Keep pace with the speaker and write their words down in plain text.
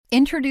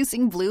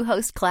Introducing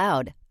Bluehost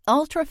Cloud,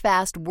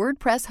 ultra-fast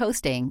WordPress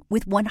hosting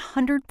with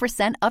 100%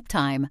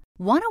 uptime.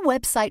 Want a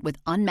website with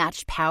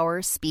unmatched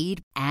power,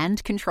 speed,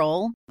 and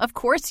control? Of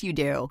course you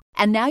do.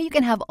 And now you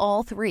can have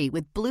all three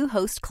with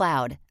Bluehost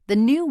Cloud, the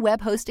new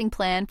web hosting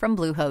plan from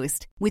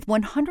Bluehost. With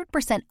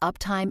 100%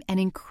 uptime and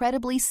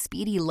incredibly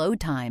speedy load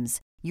times,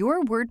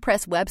 your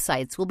WordPress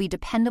websites will be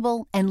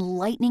dependable and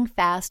lightning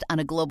fast on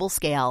a global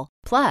scale.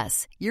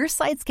 Plus, your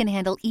sites can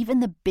handle even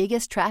the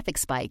biggest traffic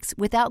spikes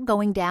without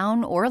going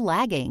down or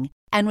lagging.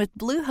 And with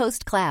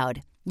Bluehost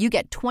Cloud, you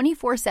get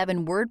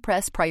 24/7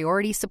 WordPress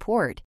priority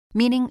support,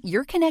 meaning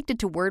you're connected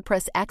to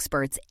WordPress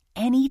experts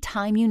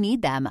anytime you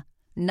need them.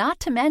 Not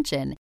to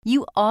mention,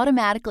 you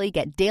automatically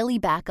get daily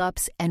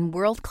backups and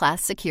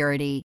world-class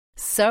security.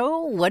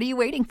 So, what are you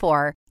waiting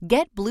for?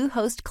 Get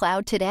Bluehost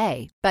Cloud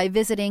today by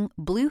visiting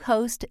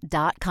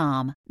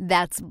Bluehost.com.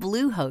 That's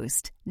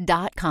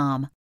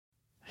Bluehost.com.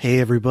 Hey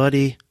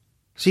everybody,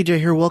 CJ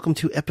here. Welcome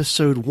to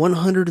episode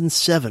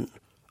 107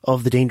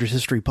 of the Dangerous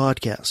History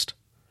Podcast.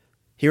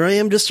 Here I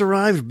am, just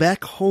arrived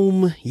back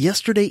home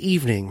yesterday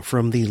evening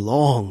from the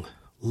long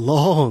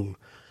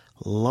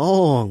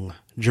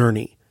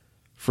journey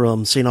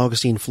from St.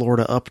 Augustine,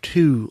 Florida up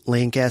to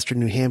Lancaster,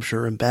 New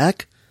Hampshire and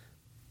back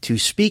to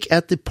speak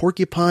at the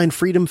Porcupine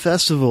Freedom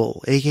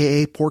Festival,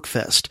 aka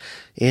Porcfest.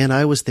 And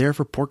I was there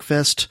for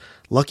Porcfest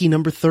lucky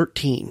number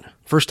 13.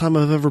 First time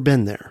I've ever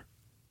been there.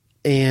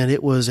 And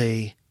it was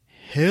a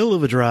hell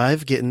of a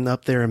drive getting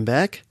up there and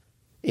back.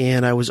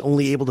 And I was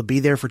only able to be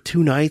there for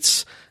 2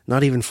 nights,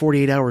 not even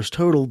 48 hours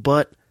total,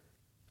 but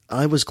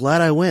I was glad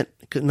I went.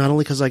 Not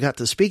only because I got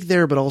to speak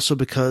there, but also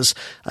because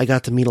I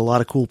got to meet a lot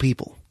of cool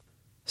people.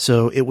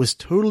 So it was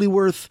totally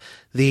worth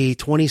the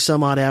 20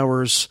 some odd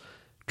hours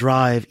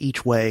drive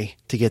each way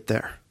to get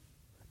there.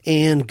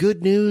 And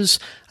good news,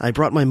 I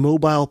brought my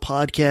mobile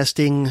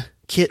podcasting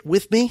kit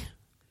with me,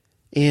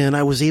 and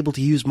I was able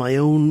to use my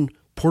own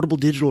portable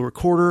digital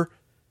recorder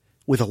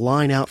with a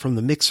line out from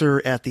the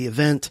mixer at the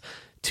event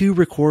to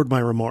record my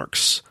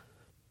remarks.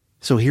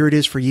 So here it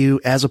is for you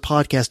as a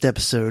podcast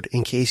episode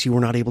in case you were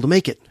not able to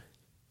make it.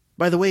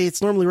 By the way,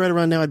 it's normally right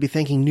around now I'd be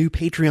thanking new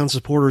Patreon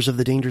supporters of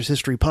the Dangerous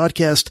History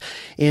Podcast,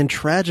 and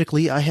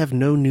tragically I have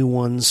no new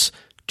ones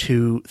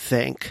to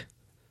thank.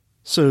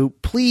 So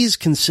please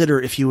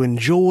consider, if you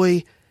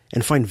enjoy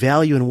and find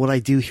value in what I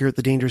do here at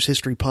the Dangerous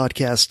History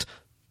Podcast,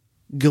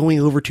 going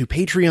over to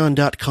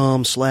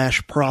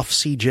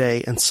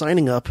patreon.com/profcj and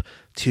signing up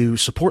to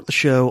support the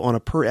show on a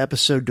per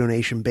episode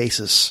donation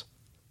basis.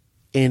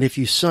 And if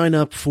you sign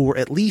up for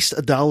at least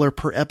 $1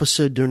 per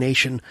episode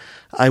donation,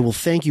 I will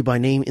thank you by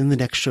name in the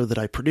next show that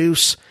I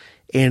produce.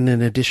 And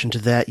in addition to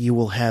that, you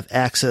will have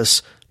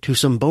access to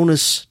some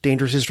bonus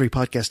Dangerous History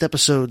Podcast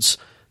episodes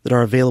that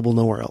are available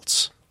nowhere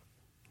else.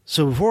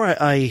 So before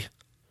I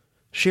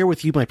share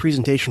with you my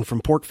presentation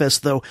from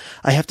Porcfest, though,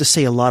 I have to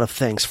say a lot of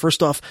thanks.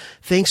 First off,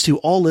 thanks to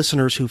all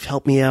listeners who've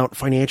helped me out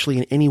financially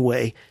in any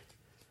way,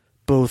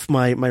 both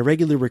my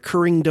regular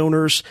recurring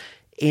donors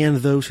and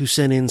those who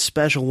sent in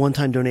special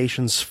one-time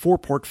donations for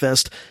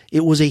Porcfest.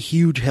 It was a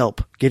huge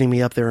help getting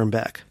me up there and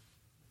back.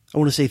 I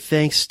want to say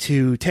thanks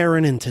to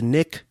Taryn and to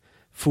Nick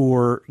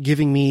for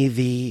giving me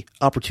the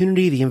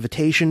opportunity, the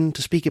invitation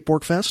to speak at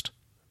Porcfest.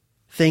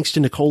 Thanks to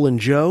Nicole and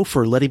Joe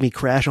for letting me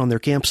crash on their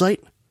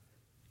campsite.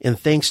 And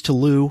thanks to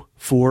Lou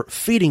for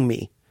feeding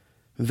me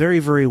very,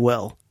 very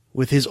well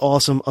with his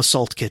awesome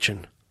assault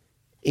kitchen.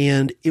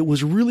 And it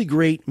was really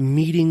great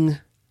meeting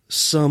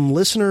some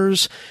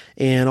listeners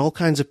and all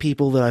kinds of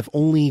people that I've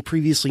only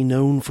previously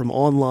known from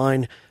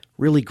online.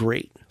 Really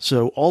great.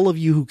 So all of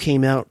you who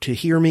came out to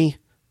hear me,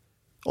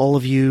 all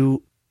of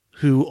you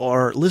who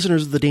are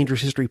listeners of the Dangerous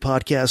History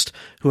Podcast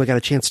who I got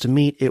a chance to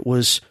meet, it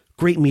was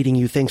great meeting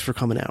you. Thanks for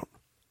coming out.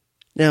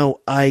 Now,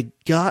 I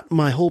got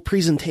my whole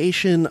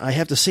presentation. I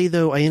have to say,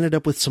 though, I ended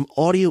up with some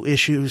audio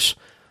issues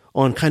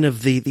on kind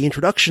of the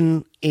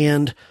introduction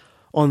and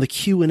on the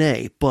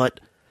Q&A,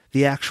 but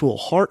the actual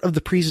heart of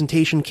the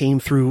presentation came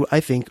through, I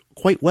think,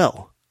 quite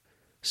well.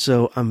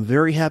 So I'm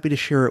very happy to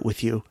share it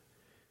with you.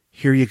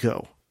 Here you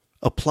go.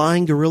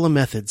 Applying Guerrilla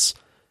Methods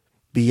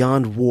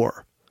Beyond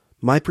War.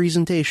 My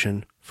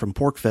presentation from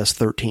Porcfest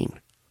 13.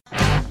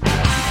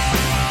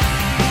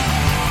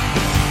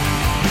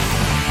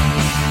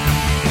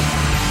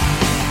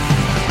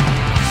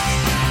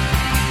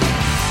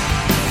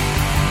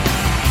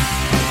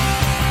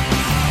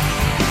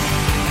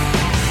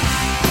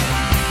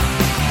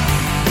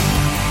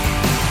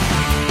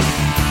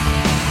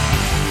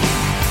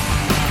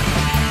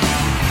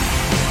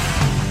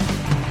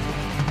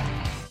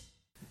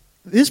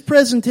 This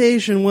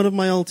presentation, one of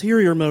my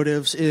ulterior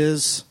motives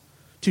is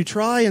to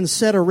try and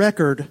set a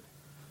record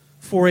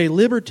for a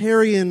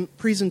libertarian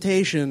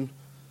presentation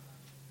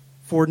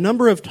for a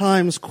number of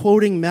times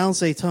quoting Mao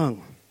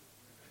Zedong,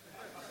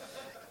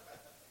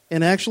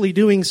 and actually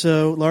doing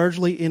so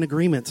largely in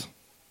agreement.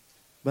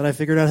 But I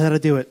figured out how to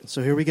do it,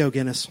 so here we go,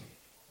 Guinness.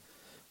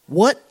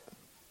 What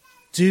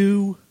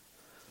do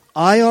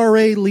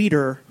IRA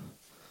leader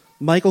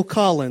Michael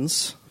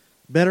Collins,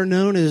 better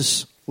known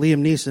as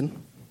Liam Neeson,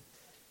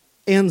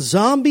 and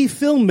zombie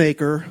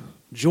filmmaker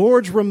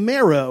George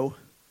Romero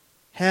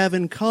have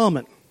in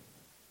common?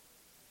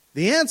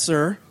 The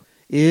answer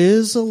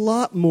is a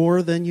lot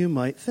more than you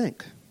might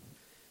think.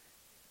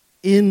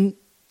 In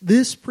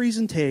this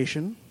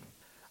presentation,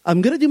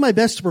 I'm going to do my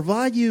best to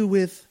provide you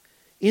with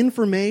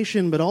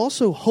information, but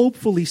also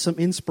hopefully some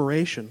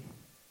inspiration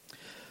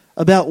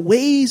about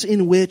ways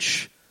in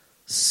which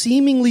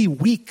seemingly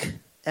weak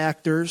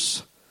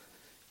actors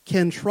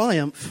can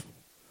triumph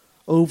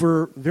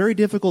over very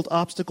difficult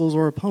obstacles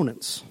or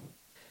opponents,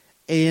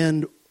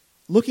 and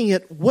looking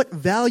at what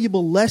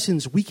valuable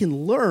lessons we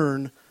can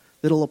learn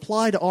that'll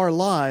apply to our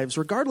lives,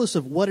 regardless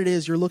of what it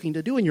is you're looking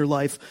to do in your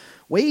life,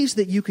 ways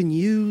that you can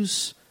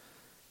use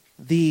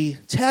the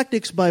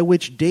tactics by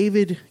which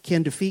David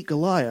can defeat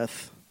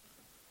Goliath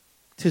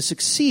to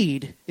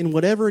succeed in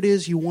whatever it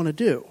is you want to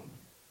do.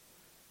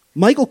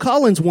 Michael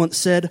Collins once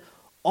said,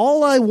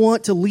 "All I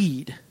want to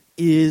lead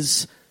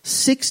is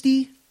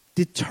 60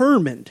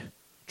 determined,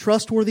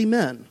 trustworthy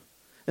men,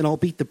 and I'll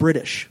beat the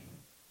British."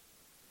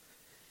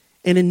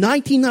 And in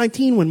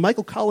 1919, when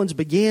Michael Collins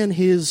began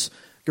his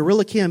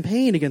guerrilla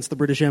campaign against the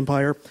British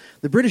Empire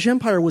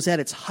was at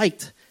its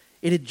height.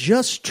 It had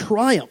just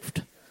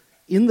triumphed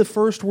in the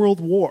First World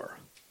War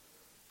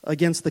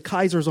against the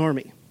Kaiser's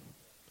army.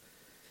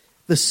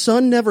 The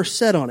sun never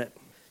set on it.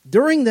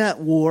 During that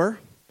war,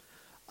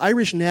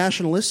 Irish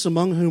nationalists,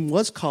 among whom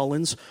was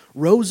Collins,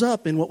 rose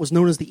up in what was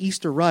known as the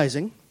Easter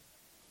Rising.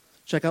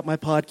 Check out my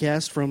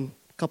podcast from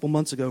a couple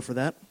months ago for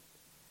that.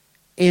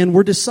 And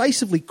were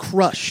decisively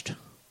crushed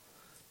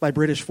by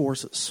British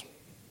forces.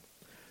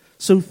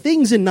 So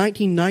things in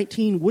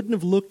 1919 wouldn't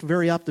have looked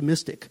very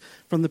optimistic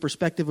from the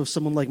perspective of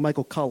someone like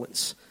Michael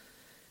Collins.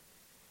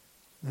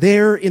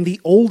 There in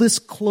the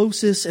oldest,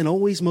 closest, and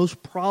always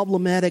most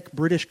problematic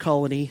British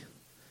colony,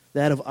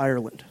 that of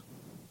Ireland.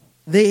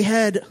 They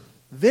had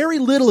very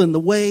little in the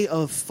way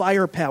of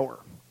firepower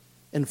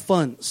and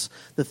funds,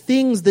 the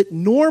things that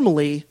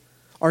normally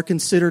are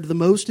considered the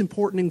most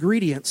important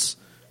ingredients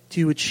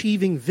to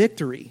achieving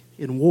victory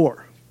in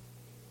war.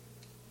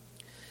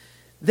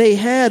 They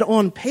had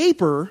on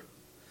paper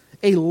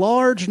a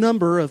large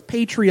number of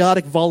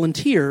patriotic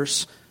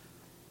volunteers,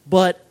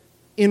 but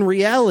in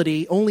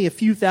reality, only a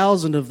few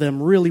thousand of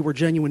them really were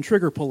genuine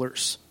trigger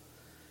pullers.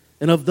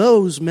 And of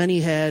those,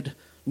 many had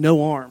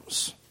no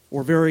arms,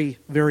 or very,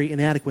 very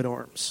inadequate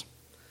arms.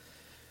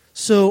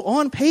 So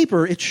on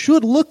paper, it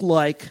should look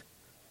like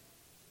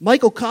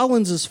Michael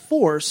Collins'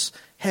 force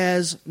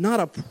has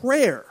not a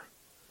prayer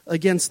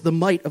against the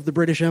might of the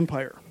British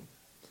Empire.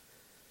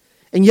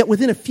 And yet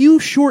within a few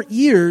short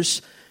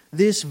years,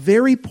 this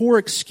very poor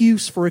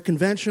excuse for a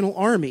conventional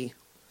army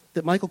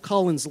that Michael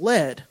Collins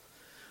led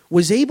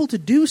was able to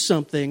do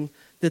something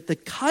that the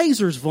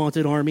Kaiser's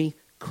vaunted army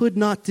could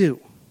not do,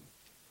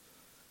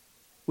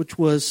 which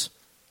was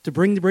to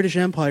bring the British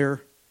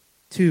Empire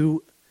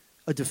to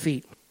a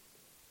defeat.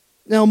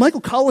 Now,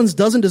 Michael Collins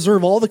doesn't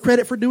deserve all the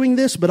credit for doing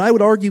this, but I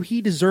would argue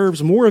he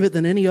deserves more of it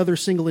than any other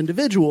single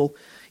individual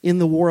in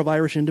the War of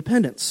Irish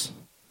Independence.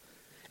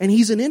 And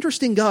he's an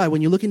interesting guy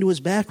when you look into his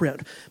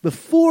background.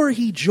 Before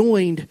he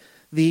joined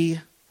the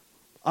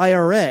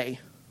IRA,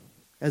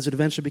 as it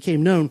eventually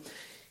became known,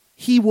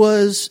 he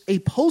was a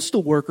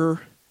postal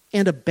worker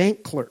and a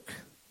bank clerk.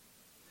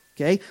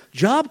 Okay?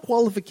 Job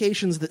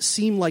qualifications that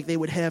seem like they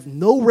would have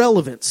no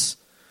relevance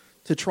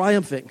to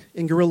triumphing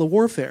in guerrilla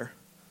warfare.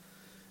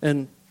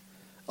 And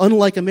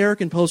unlike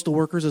American postal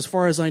workers, as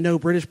far as I know,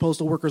 British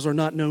postal workers are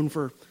not known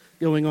for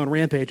going on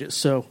rampages.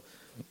 So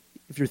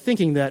if you're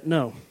thinking that,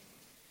 no.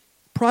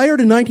 Prior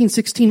to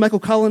 1916, Michael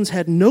Collins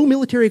had no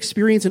military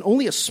experience and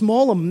only a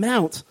small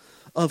amount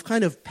of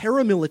kind of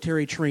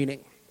paramilitary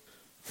training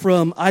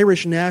from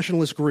Irish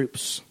nationalist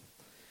groups.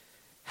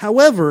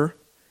 However,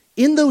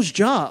 in those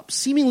jobs,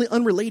 seemingly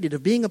unrelated,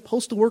 of being a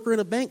postal worker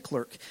and a bank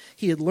clerk,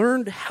 he had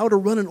learned how to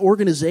run an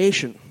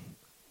organization,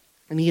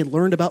 and he had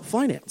learned about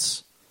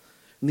finance.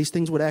 And these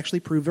things would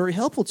actually prove very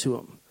helpful to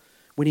him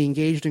when he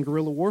engaged in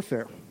guerrilla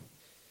warfare.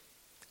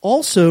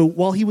 Also,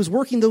 while he was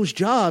working those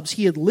jobs,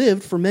 he had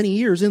lived for many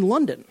years in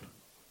London,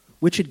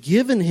 which had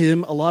given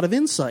him a lot of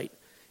insight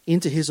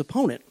into his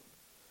opponent.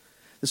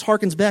 This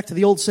harkens back to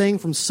the old saying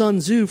from Sun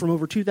Tzu from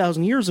over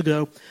 2,000 years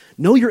ago,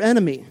 "Know your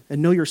enemy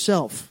and know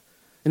yourself,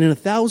 and in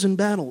 1,000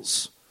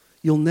 battles,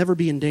 you'll never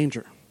be in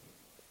danger."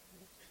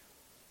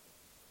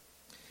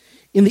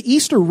 In the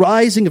Easter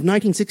Rising of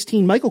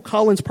 1916, Michael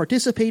Collins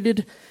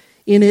participated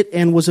in it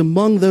and was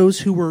among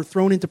those who were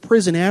thrown into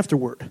prison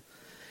afterward.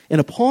 And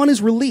upon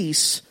his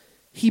release,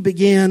 he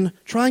began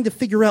trying to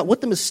figure out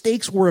what the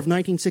mistakes were of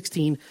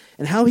 1916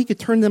 and how he could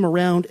turn them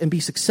around and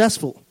be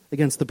successful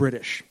against the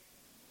British.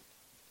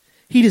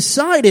 He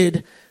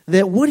decided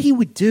that what he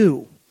would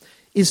do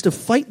is to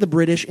fight the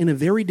British in a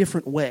very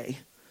different way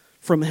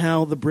from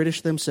how the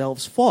British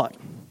themselves fought.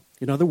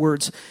 In other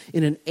words,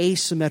 in an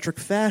asymmetric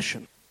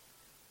fashion.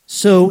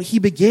 So he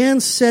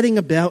began setting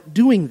about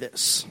doing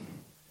this.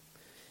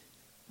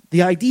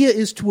 The idea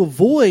is to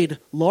avoid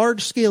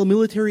large-scale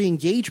military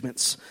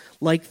engagements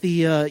like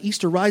the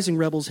Easter Rising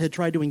rebels had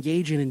tried to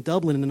engage in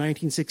Dublin in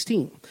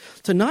 1916,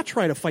 to not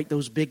try to fight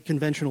those big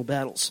conventional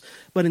battles,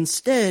 but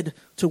instead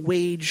to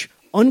wage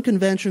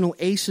unconventional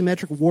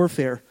asymmetric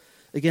warfare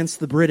against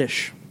the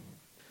British.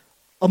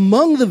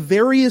 Among the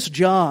various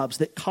jobs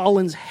that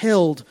Collins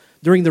held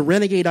during the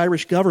renegade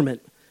Irish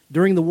government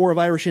during the War of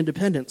Irish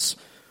Independence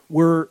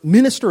were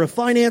Minister of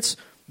Finance,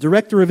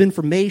 Director of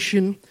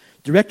Information,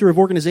 Director of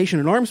Organization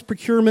and Arms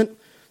Procurement,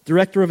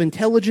 Director of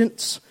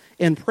Intelligence,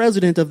 and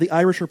President of the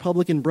Irish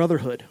Republican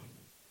Brotherhood.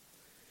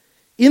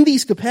 In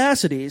these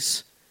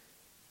capacities,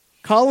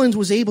 Collins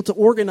was able to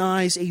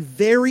organize a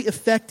very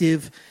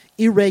effective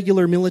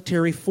irregular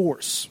military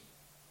force.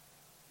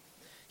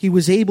 He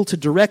was able to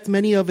direct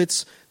many of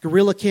its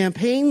guerrilla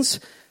campaigns,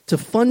 to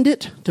fund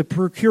it, to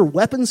procure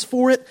weapons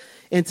for it,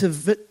 and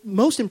to,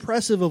 most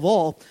impressive of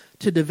all,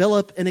 to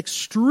develop an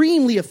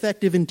extremely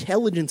effective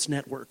intelligence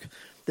network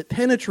that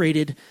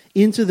penetrated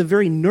into the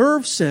very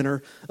nerve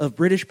center of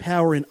British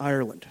power in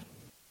Ireland.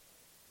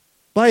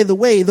 By the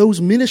way,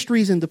 those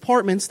ministries and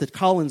departments that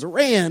Collins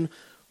ran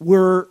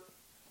were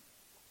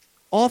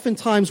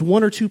oftentimes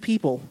one or two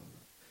people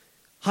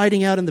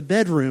hiding out in the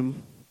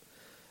bedroom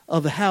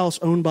of a house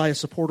owned by a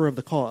supporter of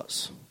the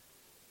cause.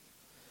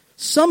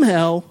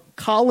 Somehow,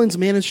 Collins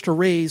managed to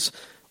raise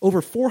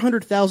over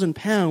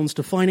 £400,000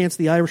 to finance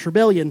the Irish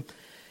Rebellion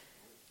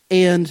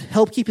and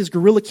help keep his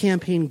guerrilla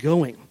campaign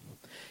going.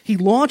 He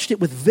launched it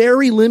with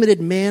very limited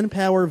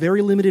manpower,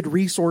 very limited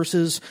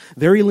resources,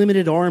 very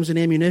limited arms and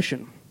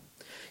ammunition.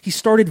 He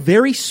started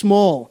very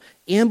small,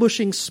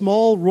 ambushing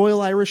small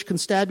Royal Irish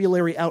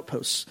Constabulary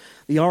outposts.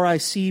 The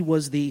RIC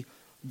was the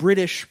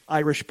British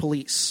Irish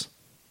police.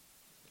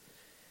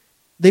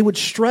 They would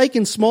strike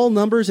in small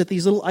numbers at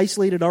these little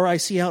isolated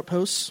RIC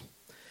outposts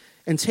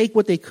and take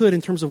what they could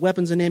in terms of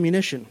weapons and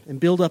ammunition and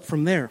build up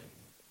from there.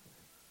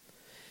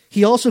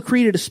 He also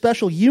created a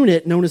special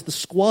unit known as the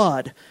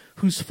Squad,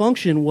 whose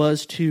function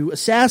was to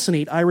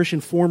assassinate Irish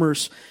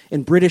informers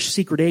and British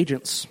secret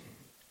agents.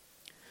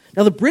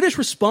 Now, the British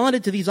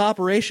responded to these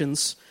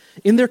operations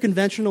in their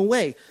conventional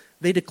way.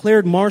 They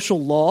declared martial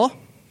law.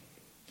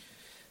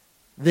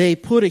 They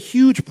put a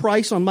huge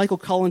price on Michael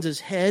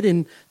Collins' head.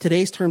 In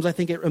today's terms, I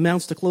think it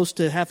amounts to close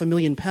to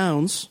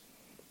 £500,000.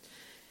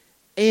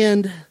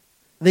 And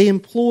they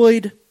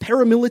employed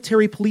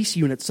paramilitary police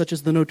units, such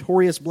as the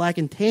notorious Black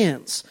and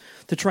Tans,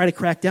 to try to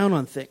crack down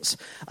on things.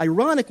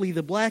 Ironically,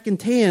 the Black and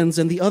Tans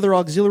and the other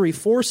auxiliary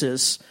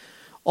forces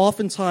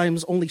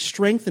oftentimes only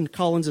strengthened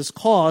Collins'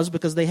 cause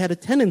because they had a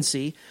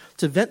tendency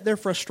to vent their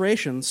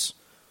frustrations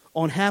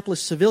on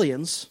hapless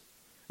civilians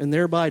and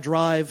thereby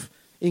drive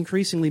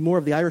increasingly more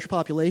of the Irish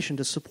population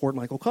to support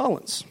Michael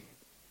Collins.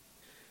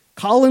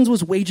 Collins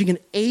was waging an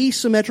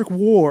asymmetric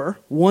war,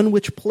 one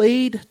which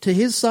played to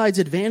his side's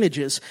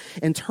advantages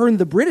and turned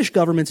the British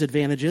government's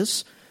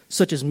advantages,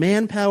 such as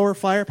manpower,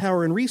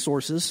 firepower, and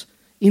resources,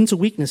 into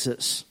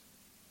weaknesses.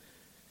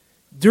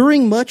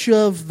 During much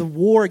of the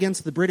war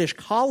against the British,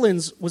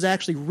 Collins was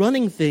actually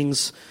running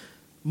things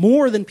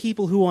more than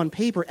people who on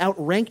paper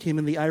outranked him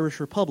in the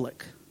Irish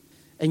Republic.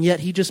 And yet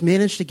he just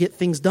managed to get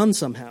things done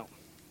somehow.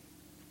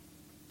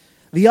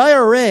 The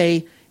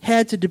IRA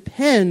had to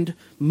depend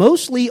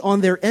mostly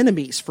on their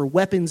enemies for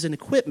weapons and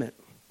equipment.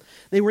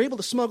 They were able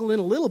to smuggle in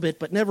a little bit,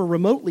 but never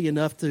remotely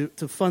enough to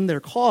fund their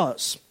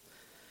cause.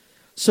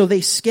 So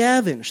they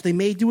scavenged, they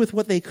made do with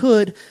what they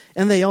could,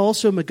 and they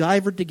also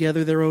MacGyvered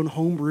together their own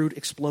homebrewed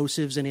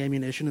explosives and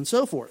ammunition and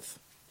so forth.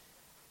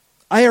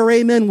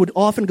 IRA men would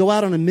often go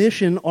out on a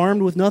mission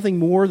armed with nothing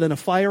more than a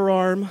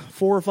firearm,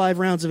 4 or 5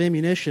 rounds of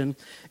ammunition,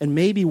 and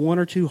maybe 1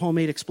 or 2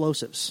 homemade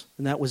explosives,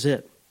 and that was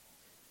it.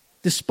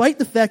 Despite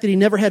the fact that he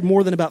never had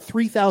more than about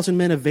 3,000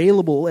 men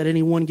available at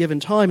any one given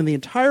time in the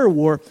entire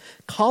war,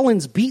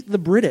 Collins beat the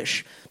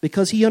British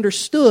because he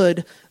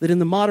understood that in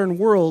the modern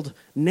world,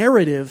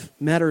 narrative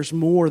matters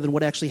more than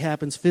what actually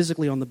happens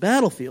physically on the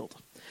battlefield.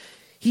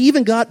 He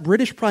even got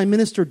British Prime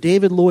Minister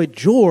David Lloyd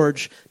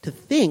George to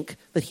think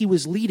that he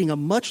was leading a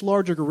much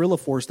larger guerrilla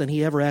force than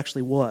he ever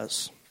actually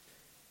was.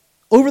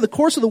 Over the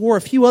course of the war,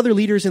 a few other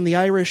leaders in the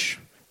Irish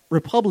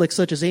Republic,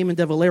 such as Eamon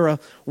de Valera,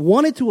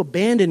 wanted to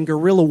abandon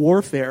guerrilla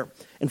warfare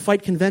and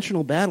fight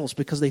conventional battles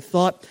because they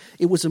thought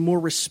it was a more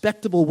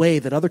respectable way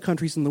that other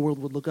countries in the world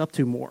would look up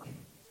to more.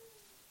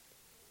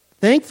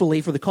 Thankfully,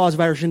 for the cause of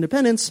Irish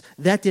independence,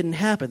 that didn't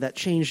happen. That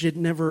change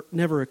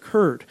never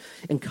occurred,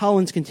 and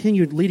Collins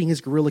continued leading his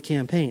guerrilla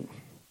campaign.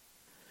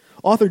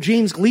 Author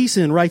James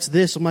Gleason writes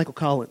this of Michael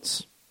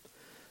Collins.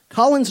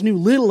 Collins knew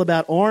little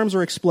about arms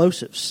or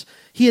explosives.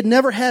 He had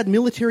never had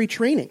military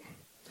training.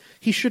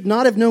 He should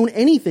not have known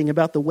anything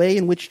about the way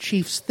in which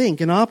chiefs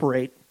think and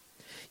operate.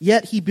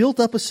 Yet he built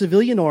up a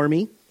civilian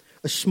army,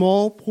 a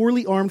small,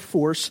 poorly armed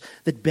force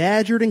that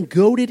badgered and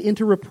goaded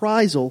into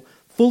reprisal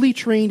fully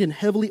trained and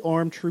heavily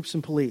armed troops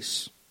and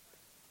police.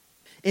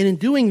 And in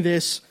doing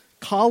this,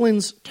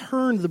 Collins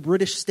turned the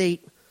British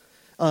state,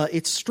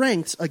 its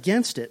strengths,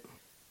 against it.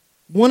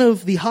 One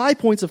of the high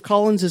points of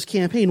Collins'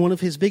 campaign, one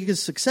of his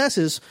biggest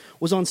successes,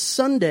 was on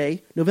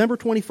Sunday, November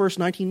 21st,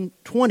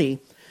 1920,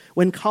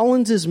 when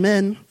Collins'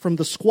 men from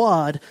the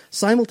squad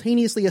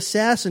simultaneously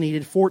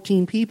assassinated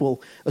 14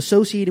 people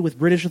associated with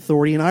British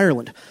authority in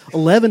Ireland,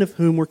 11 of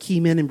whom were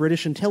key men in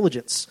British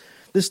intelligence.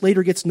 This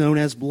later gets known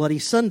as Bloody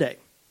Sunday.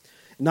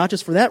 Not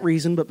just for that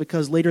reason, but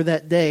because later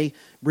that day,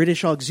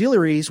 British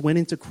auxiliaries went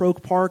into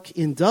Croke Park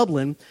in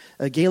Dublin,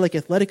 a Gaelic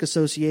Athletic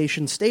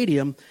Association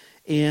stadium,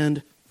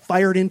 and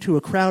fired into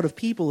a crowd of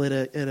people at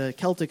a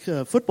Celtic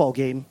football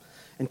game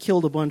and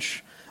killed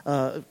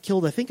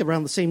I think,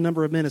 around the same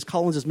number of men as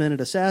Collins' men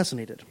had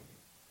assassinated.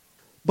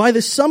 By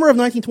the summer of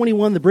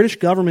 1921, the British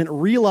government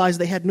realized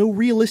they had no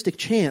realistic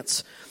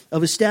chance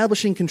of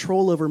establishing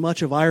control over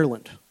much of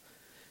Ireland.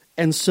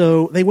 And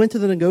so they went to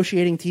the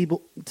negotiating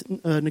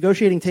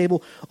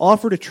table,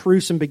 offered a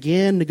truce, and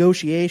began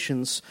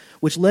negotiations,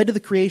 which led to the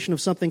creation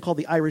of something called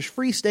the Irish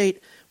Free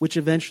State, which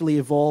eventually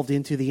evolved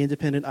into the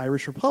independent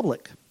Irish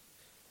Republic.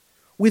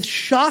 With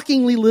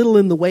shockingly little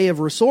in the way of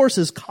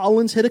resources,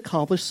 Collins had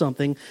accomplished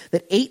something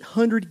that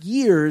 800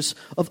 years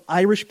of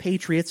Irish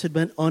patriots had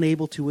been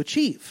unable to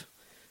achieve.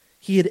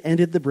 He had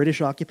ended the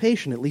British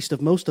occupation, at least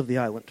of most of the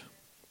island.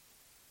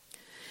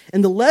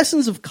 And the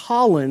lessons of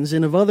Collins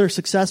and of other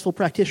successful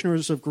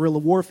practitioners of guerrilla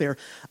warfare,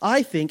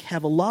 I think,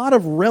 have a lot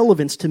of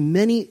relevance to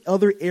many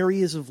other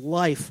areas of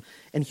life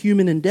and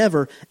human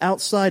endeavor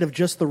outside of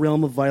just the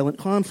realm of violent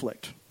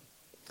conflict.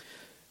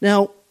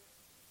 Now,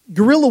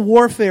 guerrilla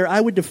warfare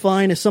I would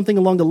define as something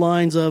along the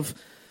lines of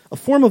a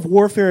form of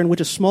warfare in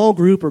which a small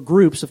group or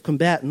groups of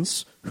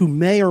combatants, who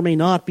may or may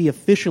not be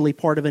officially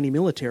part of any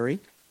military,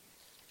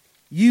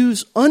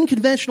 use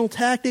unconventional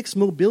tactics,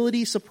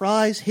 mobility,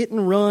 surprise, hit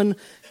and run,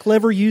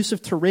 clever use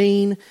of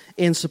terrain,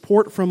 and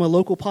support from a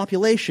local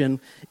population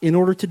in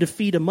order to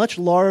defeat a much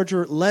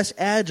larger, less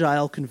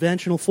agile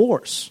conventional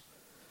force.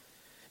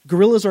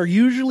 Guerrillas are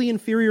usually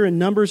inferior in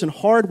numbers and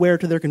hardware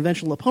to their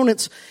conventional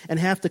opponents and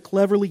have to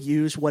cleverly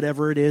use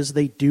whatever it is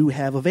they do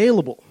have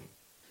available.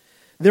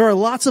 There are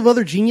lots of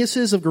other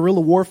geniuses of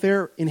guerrilla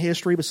warfare in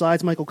history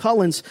besides Michael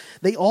Collins.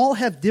 They all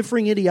have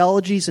differing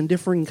ideologies and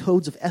differing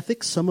codes of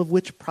ethics, some of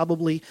which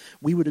probably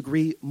we would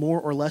agree more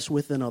or less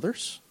with than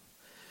others.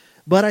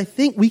 But I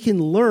think we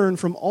can learn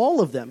from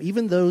all of them,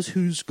 even those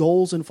whose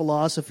goals and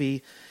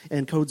philosophy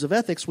and codes of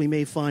ethics we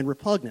may find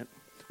repugnant.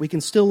 We can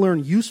still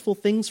learn useful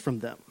things from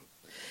them.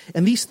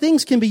 And these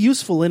things can be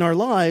useful in our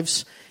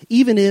lives,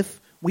 even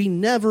if we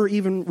never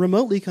even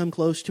remotely come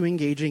close to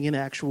engaging in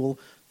actual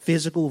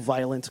physical,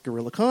 violent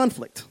guerrilla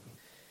conflict.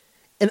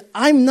 And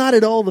I'm not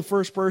at all the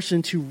first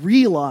person to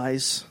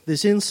realize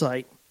this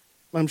insight.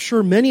 I'm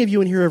sure many of you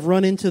in here have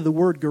run into the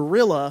word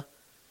guerrilla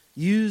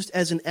used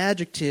as an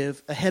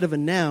adjective ahead of a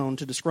noun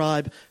to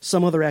describe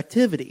some other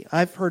activity.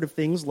 I've heard of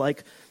things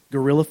like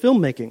guerrilla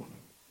filmmaking,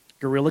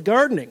 guerrilla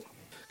gardening,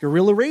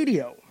 guerrilla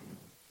radio,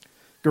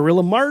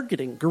 guerrilla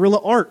marketing,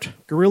 guerrilla art,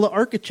 guerrilla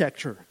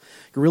architecture,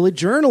 guerrilla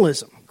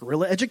journalism,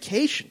 guerrilla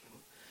education.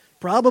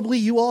 Probably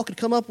you all could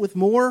come up with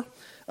more,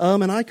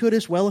 and I could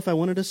as well if I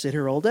wanted to sit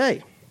here all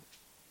day.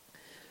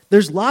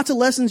 There's lots of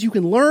lessons you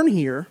can learn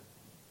here,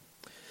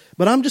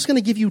 but I'm just going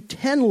to give you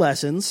 10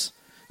 lessons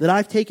that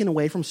I've taken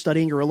away from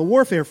studying guerrilla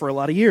warfare for a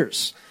lot of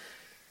years.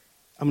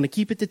 I'm going to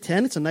keep it to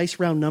 10. It's a nice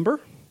round number,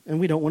 and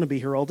we don't want to be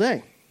here all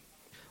day.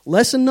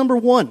 Lesson number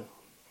 1,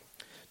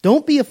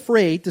 don't be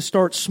afraid to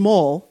start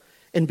small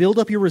and build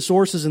up your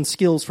resources and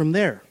skills from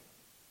there.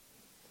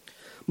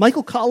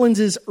 Michael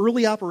Collins'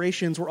 early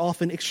operations were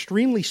often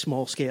extremely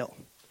small scale.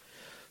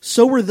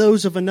 So were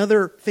those of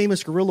another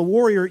famous guerrilla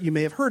warrior you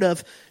may have heard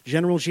of,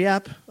 General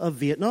Giap of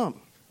Vietnam.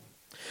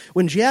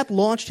 When Giap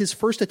launched his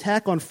first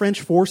attack on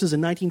French forces in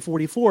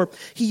 1944,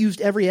 he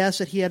used every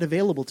asset he had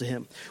available to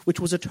him, which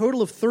was a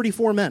total of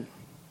 34 men,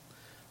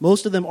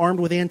 most of them armed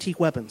with antique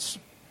weapons.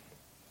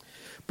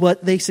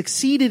 But they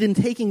succeeded in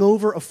taking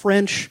over a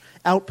French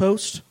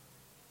outpost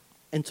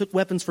and took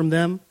weapons from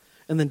them,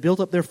 and then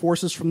built up their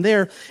forces from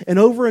there. And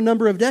over a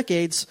number of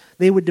decades,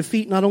 they would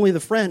defeat not only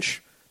the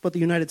French, but the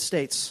United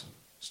States,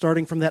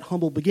 starting from that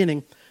humble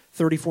beginning,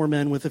 34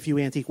 men with a few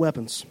antique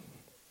weapons.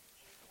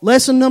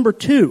 Lesson number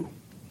 2,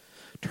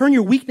 turn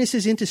your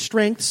weaknesses into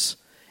strengths,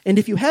 and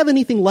if you have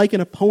anything like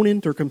an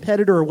opponent or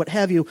competitor or what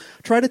have you,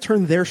 try to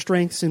turn their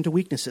strengths into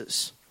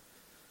weaknesses.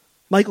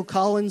 Michael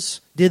Collins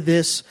did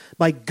this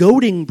by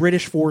goading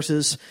British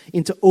forces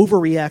into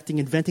overreacting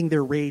and venting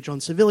their rage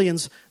on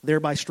civilians,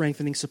 thereby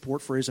strengthening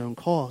support for his own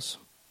cause.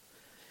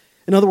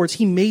 In other words,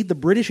 he made the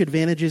British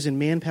advantages in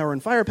manpower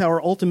and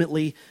firepower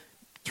ultimately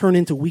turn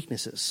into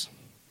weaknesses.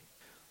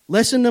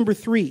 Lesson number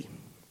 3,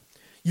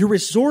 your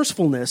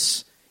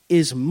resourcefulness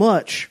is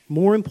much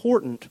more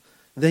important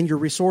than your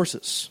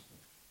resources.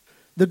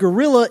 The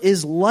guerrilla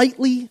is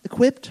lightly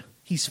equipped,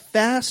 he's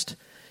fast,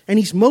 and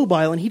he's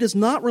mobile, and he does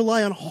not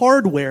rely on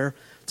hardware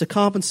to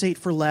compensate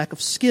for lack of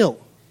skill.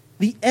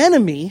 The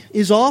enemy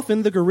is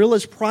often the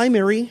guerrilla's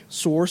primary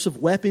source of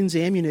weapons,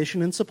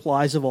 ammunition, and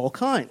supplies of all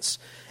kinds.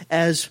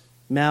 As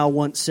Mao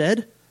once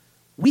said,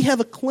 we have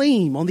a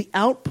claim on the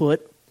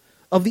output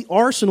of the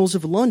arsenals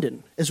of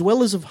London, as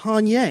well as of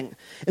Hanyang.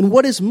 And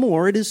what is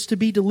more, it is to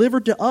be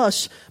delivered to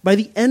us by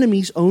the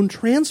enemy's own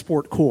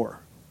transport corps.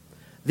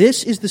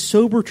 This is the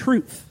sober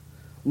truth,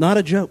 not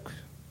a joke.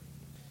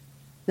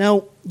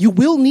 Now, you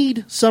will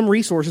need some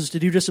resources to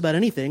do just about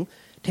anything,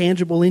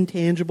 tangible,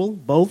 intangible,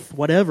 both,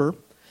 whatever.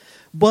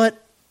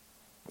 But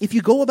if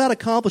you go about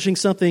accomplishing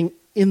something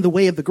in the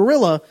way of the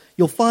guerrilla,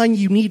 you'll find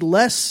you need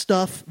less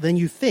stuff than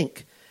you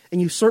think.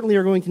 And you certainly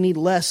are going to need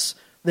less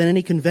than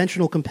any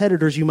conventional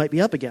competitors you might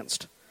be up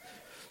against.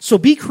 So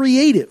be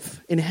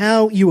creative in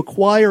how you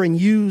acquire and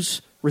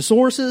use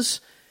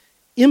resources,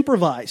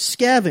 improvise,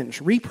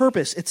 scavenge,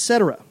 repurpose,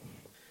 etc.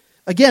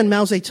 Again,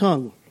 Mao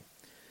Zedong.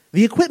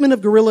 The equipment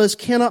of guerrillas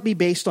cannot be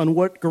based on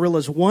what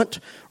guerrillas want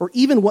or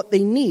even what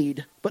they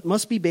need, but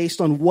must be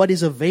based on what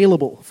is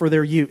available for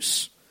their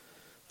use.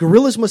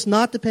 Guerrillas must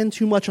not depend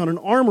too much on an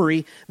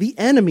armory. The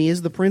enemy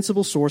is the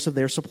principal source of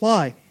their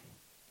supply.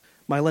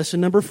 My lesson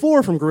number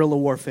 4 from guerrilla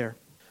warfare.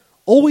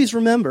 Always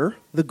remember,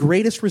 the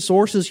greatest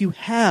resources you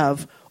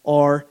have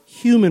are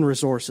human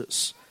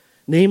resources,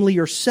 namely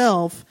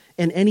yourself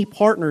and any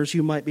partners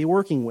you might be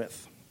working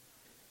with.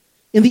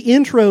 In the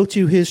intro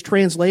to his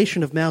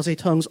translation of Mao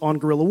Zedong's On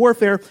Guerrilla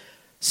Warfare,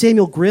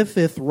 Samuel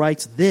Griffith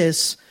writes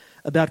this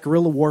about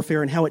guerrilla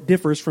warfare and how it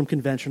differs from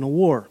conventional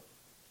war.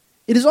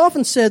 It is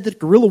often said that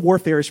guerrilla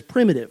warfare is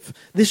primitive.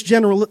 This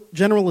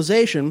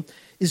generalization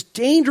is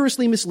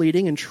dangerously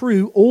misleading and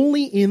true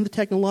only in the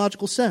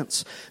technological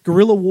sense.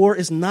 Guerrilla war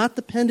is not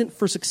dependent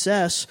for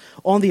success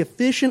on the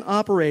efficient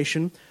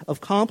operation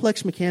of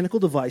complex mechanical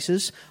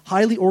devices,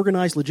 highly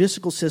organized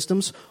logistical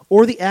systems,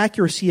 or the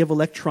accuracy of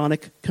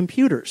electronic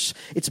computers.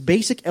 Its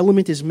basic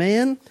element is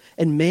man,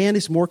 and man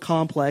is more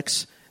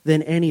complex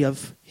than any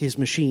of his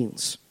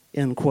machines.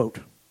 End quote.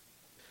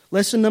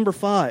 Lesson number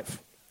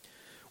 5.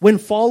 When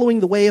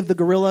following the way of the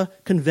guerrilla,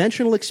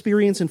 conventional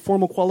experience and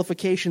formal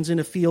qualifications in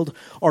a field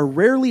are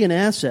rarely an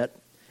asset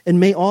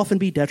and may often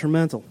be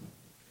detrimental.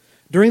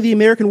 During the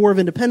American War of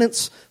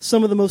Independence,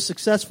 some of the most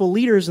successful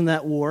leaders in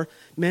that war,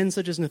 men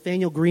such as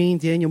Nathaniel Greene,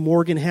 Daniel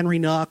Morgan, Henry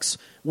Knox,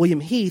 William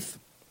Heath,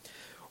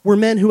 were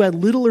men who had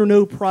little or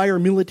no prior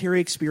military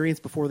experience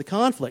before the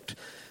conflict.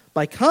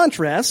 By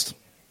contrast,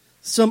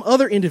 some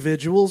other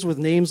individuals with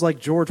names like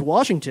George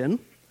Washington,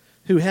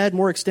 who had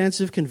more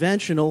extensive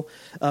conventional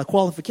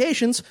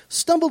qualifications,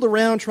 stumbled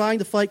around trying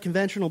to fight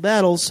conventional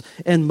battles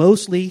and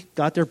mostly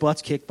got their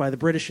butts kicked by the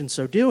British in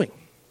so doing.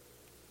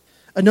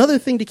 Another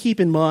thing to keep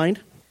in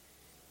mind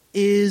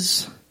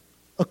is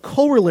a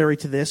corollary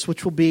to this,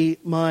 which will be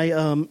my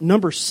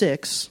number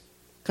 6,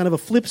 kind of a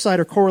flip side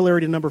or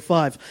corollary to number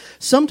 5.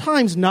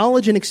 Sometimes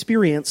knowledge and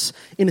experience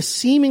in a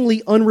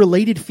seemingly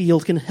unrelated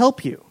field can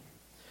help you.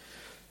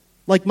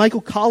 Like Michael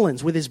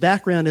Collins with his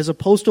background as a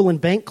postal and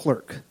bank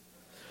clerk.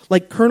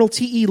 Like Colonel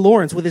T.E.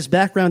 Lawrence with his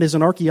background as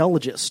an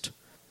archaeologist.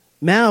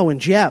 Mao and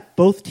Jap,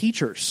 both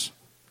teachers.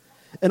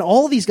 And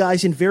all of these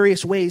guys in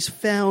various ways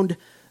found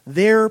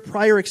their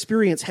prior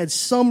experience had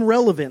some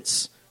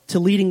relevance to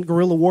leading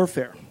guerrilla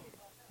warfare.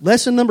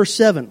 Lesson number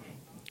 7.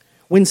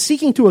 When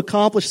seeking to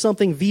accomplish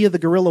something via the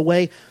guerrilla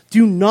way,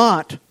 do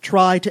not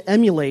try to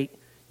emulate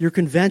your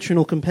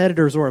conventional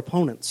competitors or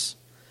opponents.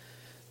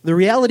 The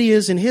reality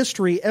is, in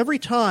history, every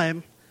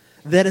time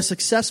that a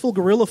successful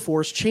guerrilla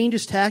force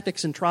changes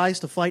tactics and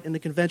tries to fight in the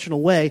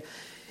conventional way,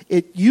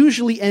 it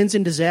usually ends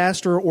in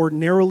disaster or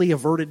narrowly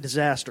averted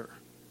disaster.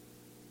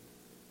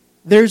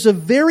 There's a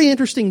very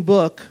interesting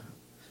book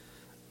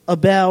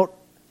about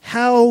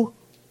how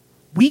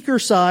weaker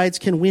sides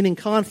can win in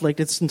conflict.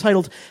 It's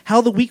entitled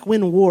How the Weak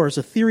Win Wars,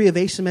 A Theory of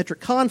Asymmetric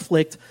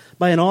Conflict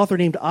by an author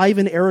named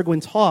Ivan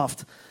Erigwin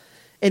Toft.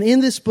 And in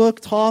this book,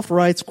 Toft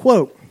writes,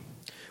 quote,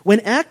 "When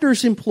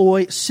actors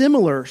employ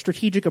similar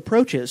strategic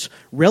approaches,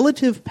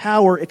 relative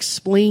power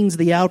explains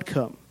the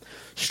outcome.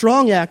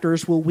 Strong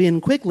actors will win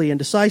quickly and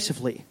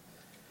decisively.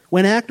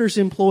 When actors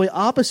employ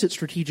opposite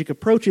strategic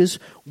approaches,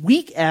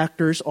 weak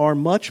actors are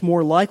much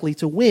more likely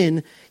to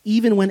win,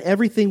 even when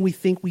everything we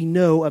think we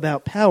know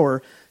about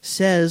power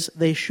says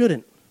they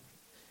shouldn't."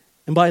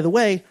 And by the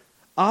way,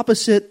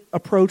 opposite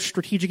approach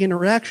strategic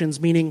interactions,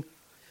 meaning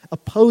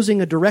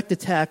opposing a direct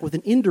attack with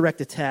an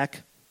indirect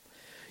attack,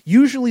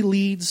 usually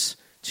leads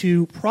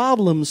to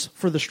problems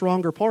for the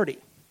stronger party,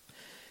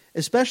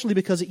 especially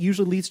because it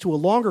usually leads to a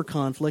longer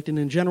conflict, and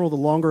in general, the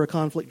longer a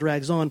conflict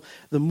drags on,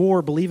 the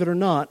more, believe it or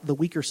not, the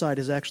weaker side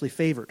is actually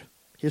favored.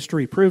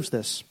 History proves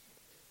this.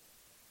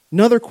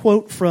 Another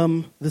quote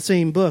from the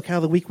same book, How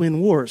the Weak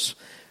Win Wars.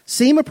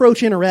 Same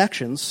approach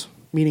interactions,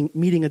 meaning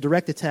meeting a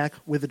direct attack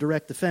with a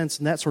direct defense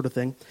and that sort of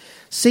thing.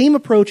 Same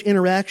approach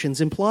interactions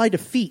imply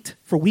defeat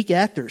for weak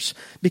actors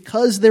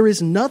because there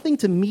is nothing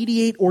to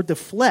mediate or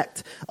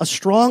deflect a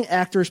strong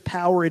actor's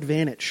power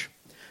advantage.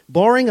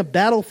 Barring a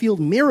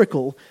battlefield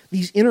miracle,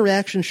 these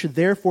interactions should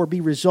therefore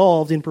be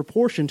resolved in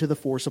proportion to the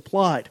force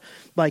applied.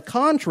 By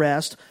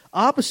contrast,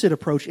 opposite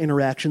approach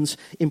interactions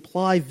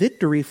imply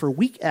victory for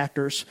weak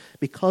actors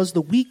because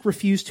the weak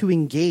refuse to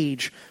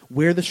engage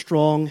where the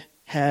strong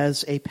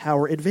has a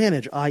power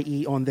advantage,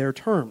 i.e. on their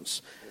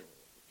terms.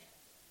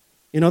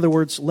 In other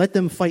words, let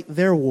them fight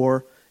their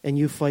war and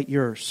you fight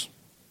yours.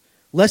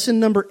 Lesson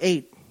number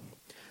 8.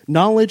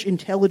 Knowledge,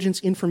 intelligence,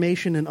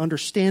 information, and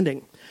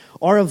understanding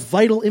are of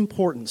vital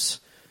importance.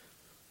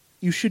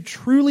 You should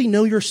truly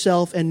know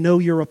yourself and know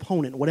your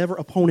opponent, whatever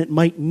opponent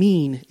might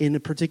mean in a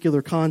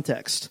particular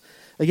context.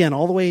 Again,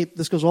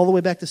 this goes all the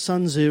way back to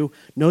Sun Tzu.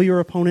 Know your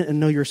opponent and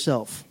know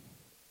yourself.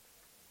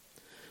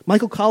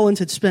 Michael Collins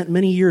had spent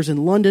many years in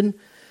London.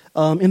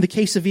 In the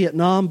case of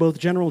Vietnam, both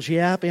General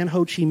Giap and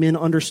Ho Chi Minh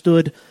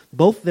understood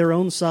both their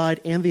own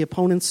side and the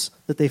opponents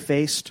that they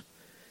faced.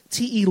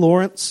 T.E.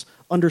 Lawrence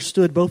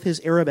understood both his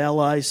Arab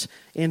allies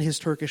and his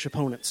Turkish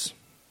opponents.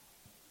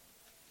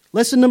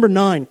 Lesson number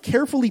 9,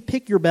 carefully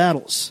pick your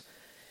battles.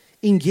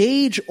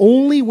 Engage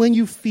only when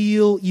you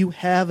feel you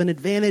have an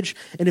advantage,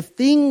 and if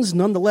things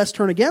nonetheless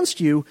turn against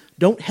you,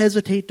 don't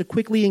hesitate to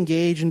quickly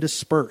engage and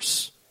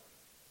disperse.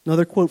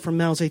 Another quote from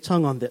Mao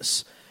Zedong on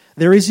this.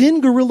 There is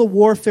in guerrilla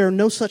warfare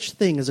no such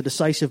thing as a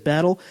decisive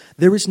battle.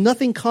 There is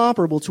nothing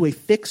comparable to a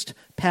fixed,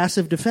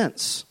 passive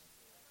defense.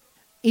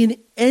 In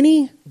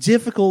any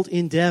difficult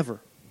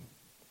endeavor,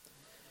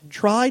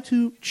 try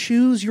to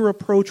choose your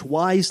approach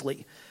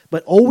wisely,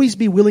 but always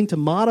be willing to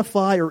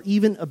modify or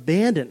even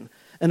abandon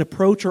an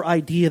approach or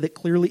idea that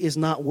clearly is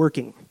not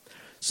working,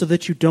 so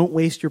that you don't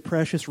waste your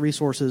precious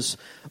resources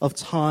of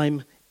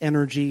time,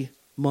 energy,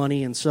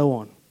 money, and so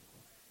on.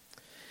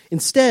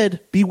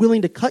 Instead, be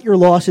willing to cut your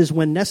losses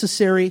when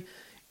necessary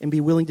and be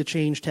willing to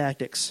change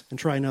tactics and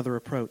try another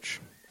approach.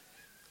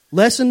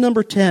 Lesson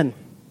number 10.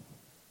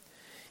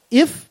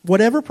 If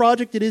whatever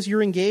project it is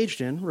you're engaged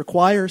in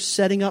requires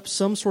setting up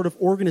some sort of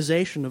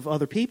organization of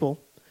other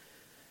people,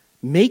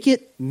 make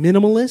it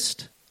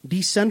minimalist,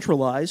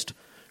 decentralized,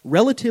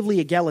 relatively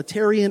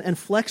egalitarian, and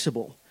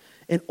flexible,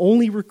 and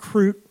only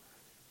recruit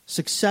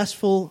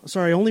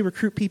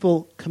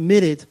people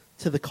committed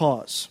to the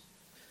cause.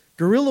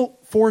 Guerrilla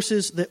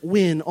forces that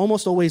win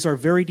almost always are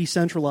very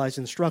decentralized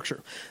in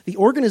structure. The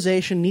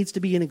organization needs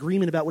to be in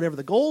agreement about whatever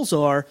the goals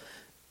are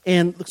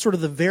and sort of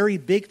the very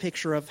big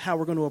picture of how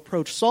we're going to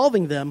approach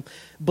solving them,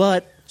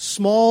 but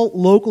small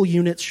local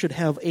units should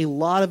have a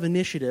lot of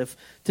initiative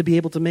to be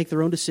able to make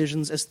their own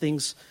decisions as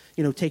things,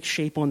 take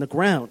shape on the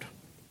ground.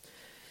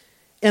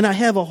 And I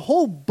have a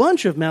whole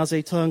bunch of Mao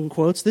Zedong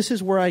quotes. This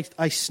is where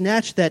I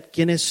snatched that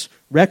Guinness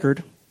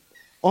record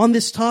on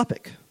this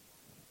topic.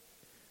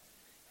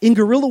 In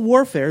guerrilla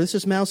warfare, this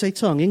is Mao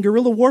Zedong, in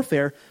guerrilla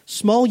warfare,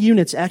 small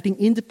units acting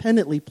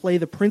independently play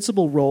the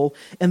principal role,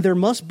 and there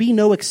must be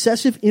no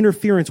excessive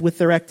interference with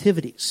their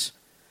activities.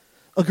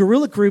 A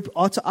guerrilla group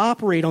ought to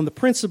operate on the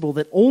principle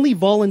that only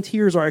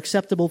volunteers are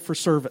acceptable for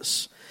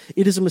service.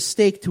 It is a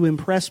mistake to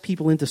impress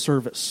people into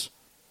service.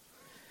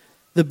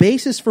 The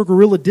basis for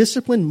guerrilla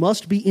discipline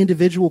must be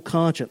individual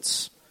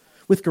conscience.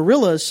 With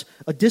guerrillas,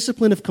 a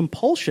discipline of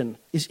compulsion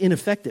is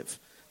ineffective.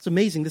 It's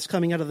amazing this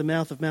coming out of the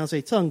mouth of Mao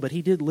Zedong, but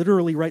he did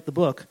literally write the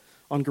book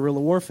on guerrilla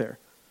warfare.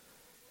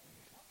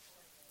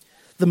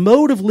 The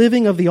mode of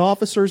living of the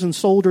officers and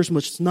soldiers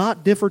must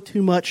not differ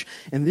too much,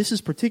 and this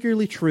is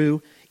particularly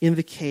true in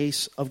the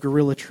case of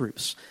guerrilla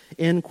troops.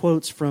 End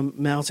quotes from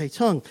Mao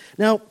Zedong.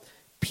 Now,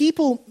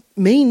 people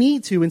may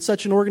need to, in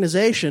such an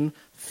organization,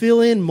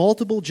 fill in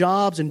multiple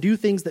jobs and do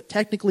things that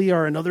technically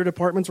are another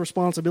department's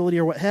responsibility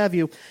or what have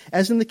you,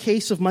 as in the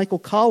case of Michael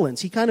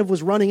Collins. He kind of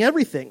was running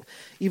everything,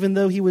 even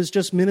though he was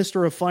just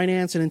Minister of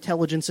Finance and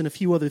Intelligence and a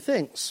few other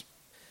things.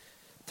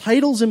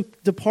 Titles and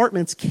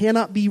departments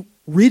cannot be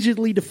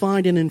rigidly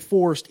defined and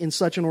enforced in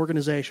such an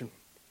organization.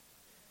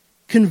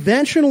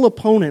 Conventional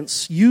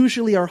opponents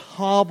usually are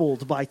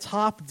hobbled by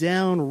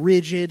top-down,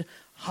 rigid,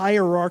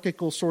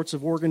 hierarchical sorts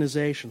of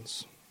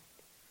organizations.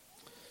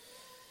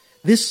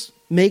 This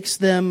makes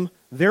them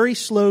very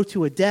slow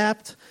to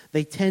adapt.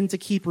 They tend to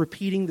keep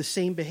repeating the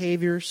same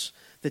behaviors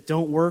that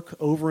don't work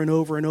over and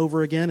over and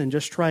over again and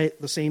just try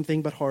the same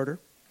thing but harder.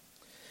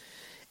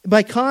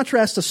 By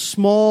contrast, a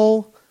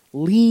small,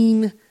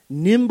 lean,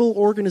 nimble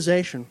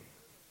organization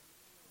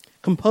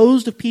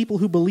composed of people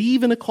who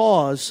believe in a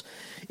cause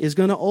is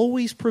going to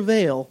always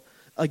prevail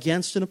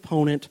against an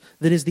opponent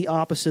that is the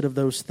opposite of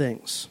those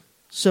things.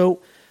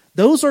 So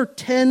those are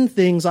 10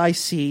 things I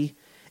see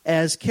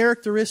as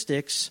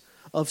characteristics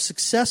of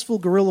successful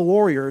guerrilla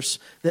warriors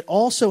that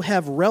also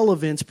have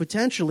relevance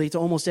potentially to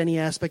almost any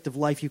aspect of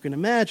life you can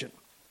imagine.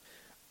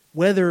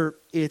 Whether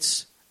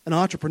it's an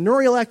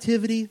entrepreneurial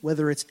activity,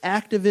 whether it's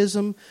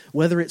activism,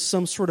 whether it's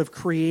some sort of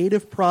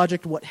creative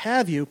project, what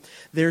have you,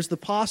 there's the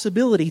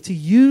possibility to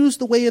use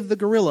the way of the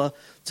guerrilla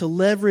to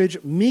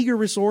leverage meager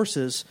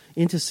resources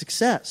into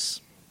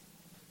success.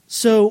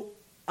 So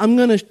I'm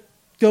going to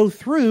go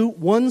through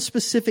one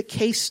specific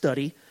case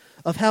study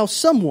of how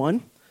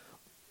someone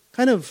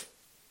kind of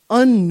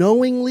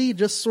unknowingly,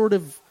 just sort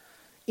of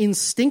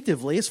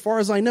instinctively, as far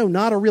as I know,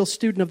 not a real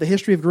student of the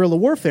history of guerrilla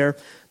warfare,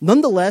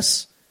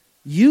 nonetheless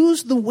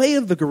used the way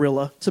of the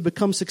guerrilla to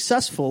become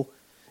successful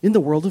in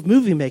the world of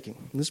movie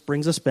making. And this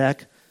brings us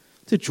back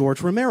to George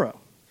Romero.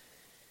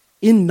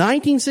 In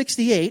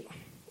 1968,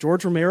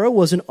 George Romero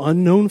was an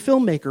unknown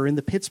filmmaker in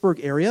the Pittsburgh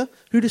area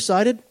who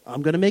decided,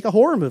 I'm going to make a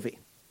horror movie.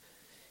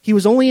 He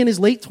was only in his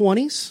late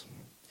 20s.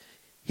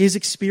 His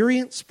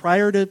experience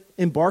prior to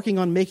embarking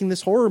on making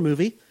this horror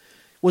movie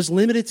was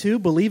limited to,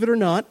 believe it or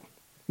not,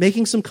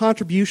 making some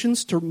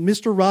contributions to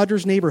Mr.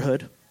 Rogers'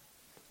 Neighborhood,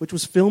 which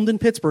was filmed in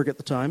Pittsburgh at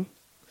the time.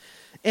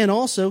 And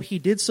also, he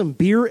did some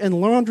beer and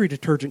laundry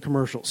detergent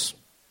commercials.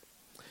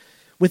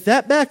 With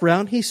that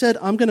background, he said,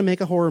 I'm going to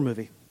make a horror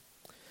movie.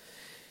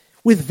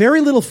 With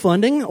very little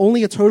funding,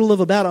 only a total of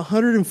about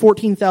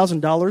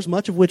 $114,000,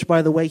 much of which,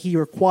 by the way, he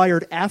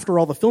acquired after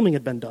all the filming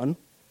had been done,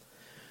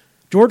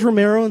 George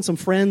Romero and some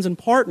friends and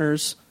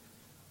partners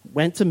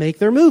went to make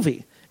their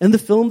movie. And the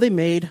film they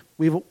made,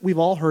 we've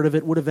all heard of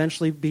it, would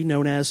eventually be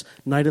known as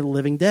Night of the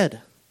Living Dead.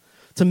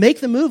 To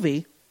make the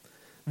movie,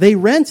 they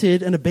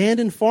rented an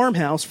abandoned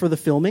farmhouse for the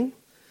filming,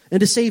 and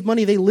to save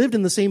money, they lived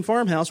in the same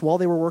farmhouse while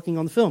they were working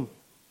on the film.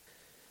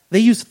 They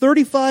used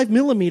 35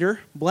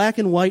 millimeter black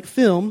and white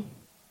film,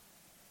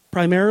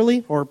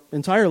 primarily or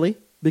entirely,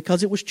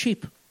 because it was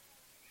cheap.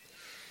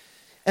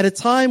 At a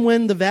time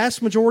when the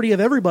vast majority of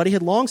everybody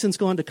had long since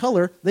gone to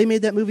color, they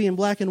made that movie in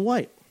black and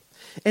white.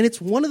 And it's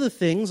one of the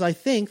things, I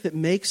think, that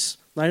makes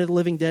Night of the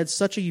Living Dead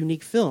such a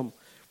unique film,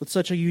 with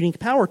such a unique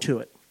power to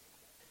it.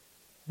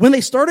 When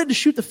they started to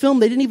shoot the film,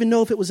 they didn't even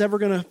know if it was ever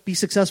going to be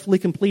successfully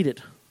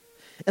completed.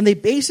 And they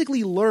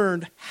basically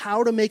learned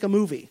how to make a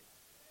movie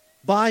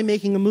by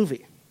making a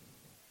movie.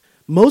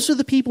 Most of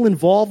the people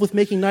involved with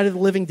making Night of the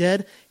Living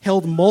Dead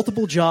held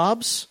multiple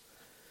jobs.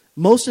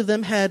 Most of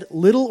them had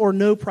little or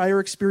no prior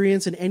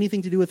experience in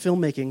anything to do with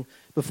filmmaking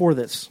before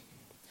this.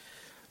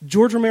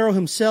 George Romero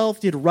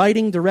himself did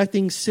writing,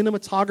 directing,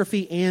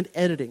 cinematography, and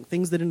editing,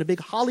 things that in a big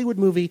Hollywood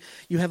movie,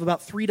 you have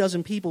about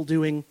 36 people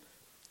doing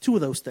 2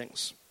 of those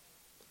things.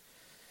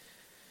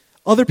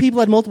 Other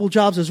people had multiple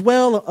jobs as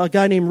well. A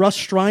guy named Russ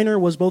Striner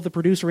was both a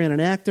producer and an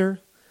actor.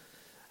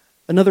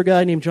 Another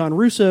guy named John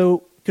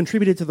Russo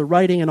contributed to the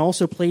writing and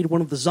also played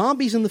one of the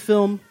zombies in the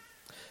film.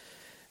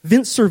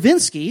 Vince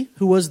Cervinsky,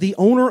 who was the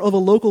owner of a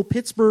local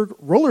Pittsburgh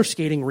roller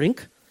skating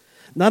rink,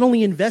 not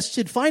only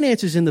invested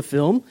finances in the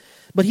film,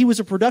 but he was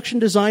a production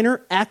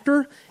designer,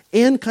 actor,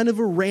 and kind of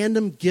a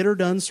random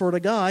get-her-done sort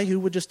of guy who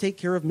would just take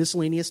care of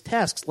miscellaneous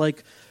tasks.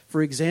 Like,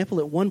 for example,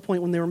 at one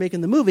point when they were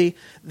making the movie,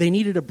 they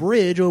needed a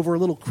bridge over a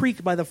little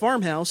creek by the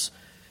farmhouse,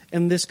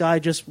 and this guy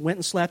just went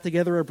and slapped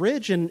together a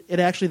bridge, and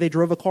they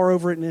drove a car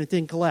over it and it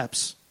didn't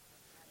collapse.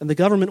 And the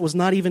government was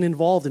not even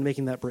involved in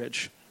making that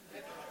bridge.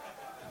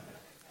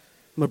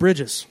 My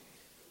bridges.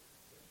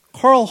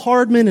 Carl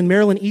Hardman and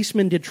Marilyn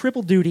Eastman did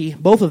triple duty,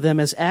 both of them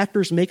as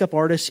actors, makeup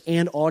artists,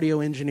 and audio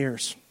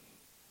engineers.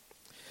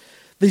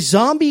 The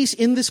zombies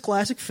in this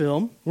classic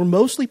film were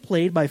mostly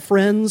played by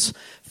friends,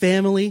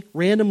 family,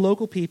 random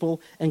local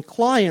people, and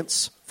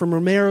clients from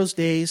Romero's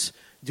days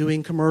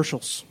doing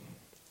commercials.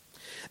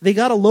 They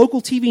got a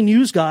local TV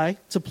news guy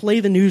to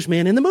play the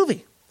newsman in the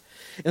movie.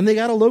 And they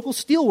got a local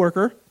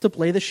steelworker to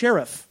play the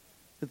sheriff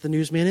that the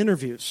newsman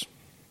interviews.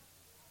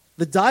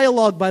 The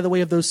dialogue, by the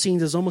way, of those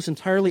scenes is almost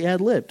entirely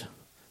ad-libbed.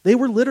 They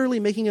were literally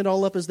making it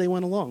all up as they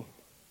went along.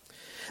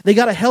 They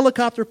got a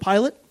helicopter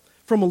pilot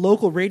from a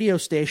local radio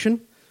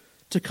station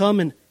to come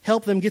and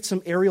help them get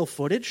some aerial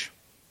footage.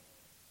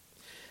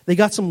 They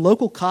got some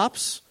local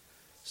cops.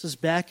 This is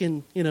back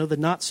in, the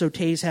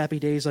not-so-tase happy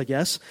days, I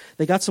guess.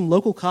 They got some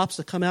local cops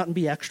to come out and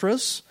be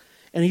extras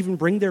and even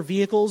bring their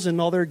vehicles and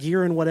all their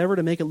gear and whatever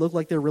to make it look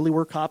like there really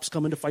were cops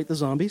coming to fight the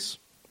zombies.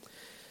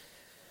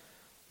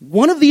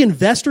 One of the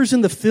investors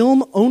in the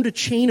film owned a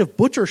chain of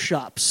butcher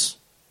shops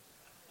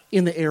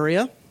in the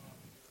area,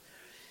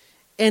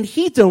 and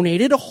he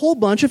donated a whole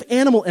bunch of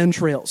animal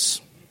entrails.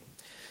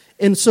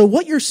 And so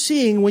what you're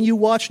seeing when you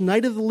watch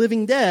Night of the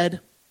Living Dead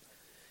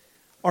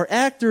are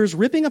actors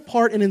ripping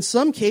apart and in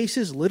some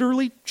cases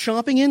literally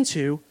chomping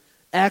into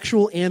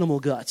actual animal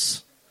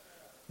guts.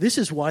 This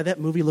is why that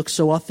movie looks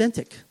so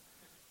authentic.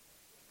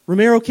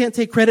 Romero can't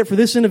take credit for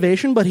this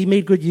innovation, but he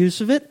made good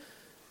use of it.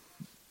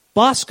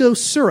 Bosco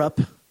syrup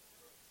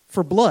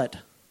for blood.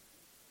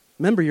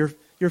 Remember,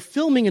 you're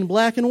filming in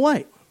black and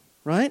white,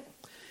 right?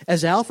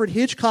 As Alfred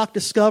Hitchcock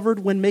discovered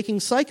when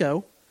making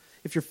Psycho,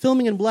 if you're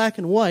filming in black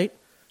and white,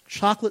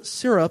 chocolate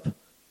syrup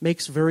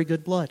makes very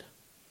good blood.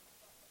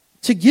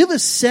 To give a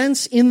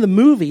sense in the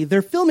movie,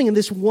 they're filming in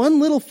this one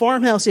little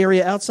farmhouse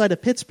area outside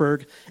of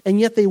Pittsburgh, and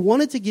yet they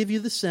wanted to give you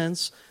the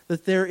sense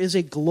that there is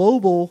a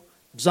global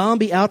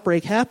zombie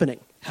outbreak happening.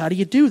 How do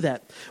you do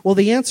that? Well,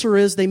 the answer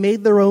is they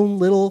made their own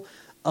little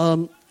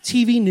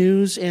TV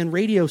news and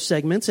radio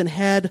segments and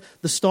had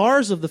the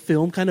stars of the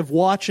film kind of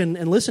watch and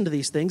listen to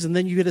these things, and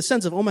then you get a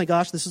sense of, oh my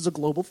gosh, this is a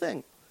global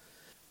thing.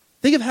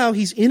 Think of how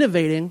he's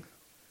innovating,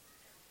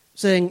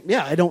 saying,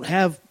 yeah, I don't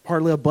have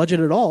hardly a budget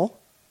at all.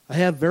 I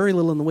have very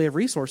little in the way of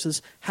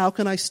resources. How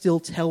can I still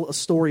tell a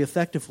story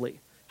effectively?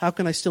 How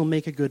can I still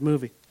make a good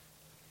movie?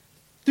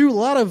 Through a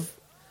lot of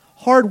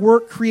hard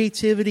work,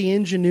 creativity,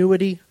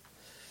 ingenuity,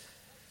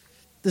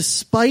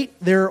 despite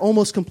their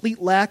almost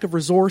complete lack of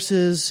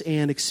resources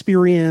and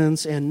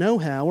experience and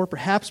know-how, or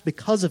perhaps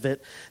because of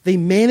it, they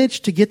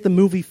managed to get the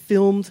movie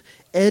filmed,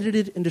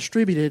 edited, and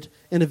distributed,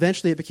 and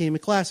eventually it became a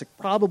classic.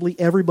 Probably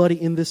everybody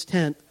in this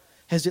tent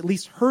has at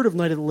least heard of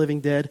Night of the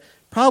Living Dead.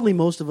 Probably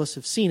most of us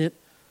have seen it.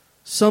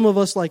 Some of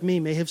us, like me,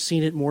 may have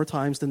seen it more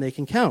times than they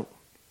can count.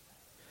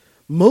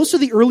 Most of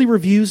the early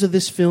reviews of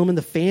this film in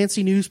the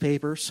fancy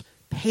newspapers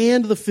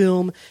panned the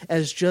film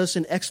as just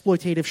an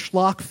exploitative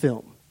schlock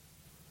film.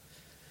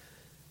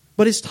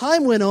 But as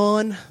time went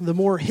on, the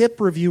more hip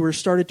reviewers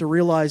started to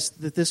realize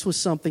that this was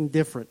something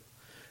different.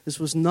 This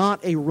was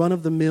not a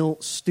run-of-the-mill,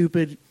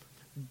 stupid,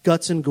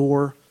 guts and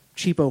gore,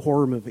 cheapo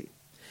horror movie.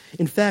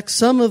 In fact,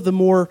 some of the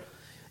more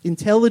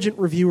intelligent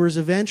reviewers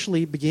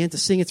eventually began to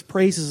sing its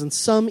praises, and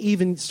some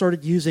even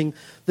started using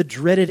the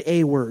dreaded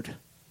A word.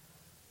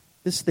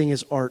 This thing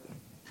is art.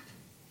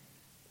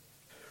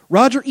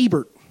 Roger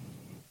Ebert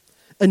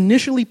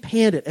initially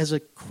panned it as a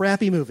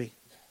crappy movie,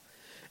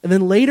 and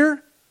then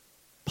later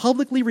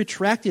publicly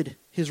retracted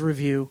his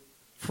review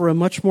for a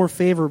much more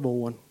favorable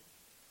one.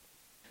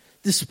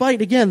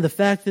 Despite, again, the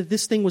fact that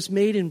this thing was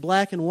made in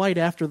black and white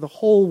after the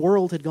whole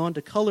world had gone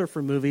to color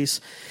for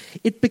movies,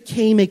 it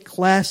became a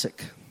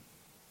classic.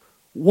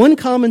 One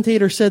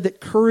commentator said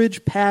that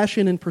courage,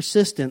 passion, and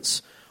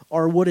persistence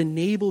are what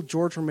enabled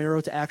George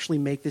Romero to actually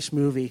make this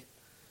movie.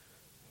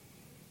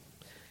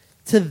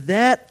 To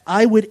that,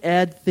 I would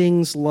add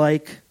things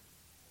like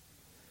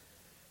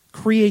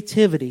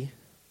creativity,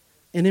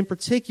 and in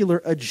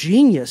particular, a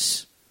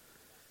genius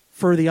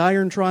for the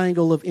iron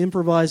triangle of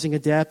improvising,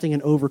 adapting,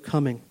 and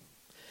overcoming.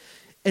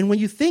 And when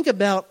you think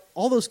about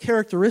all those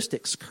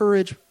characteristics,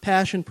 courage,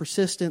 passion,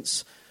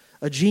 persistence,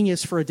 a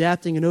genius for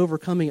adapting and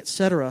overcoming,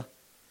 etc.,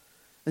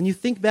 and you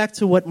think back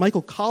to what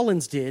Michael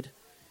Collins did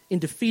in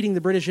defeating the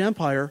British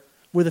Empire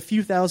with a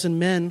few thousand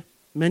men,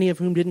 many of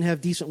whom didn't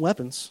have decent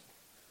weapons.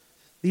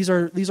 These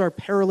are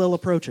parallel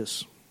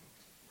approaches.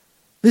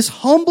 This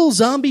humble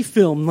zombie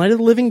film, Night of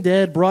the Living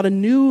Dead, brought a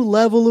new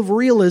level of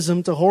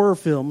realism to horror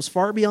films,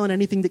 far beyond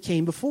anything that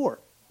came before.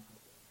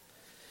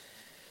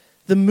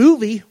 The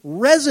movie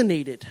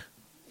resonated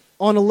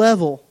on a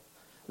level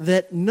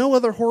that no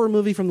other horror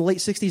movie from the late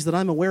 60s that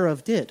I'm aware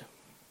of did.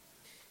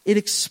 It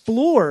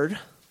explored,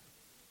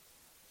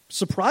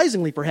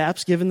 surprisingly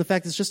perhaps, given the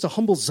fact it's just a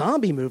humble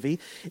zombie movie,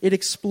 it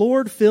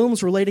explored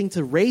films relating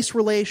to race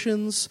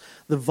relations,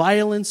 the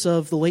violence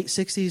of the late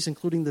 60s,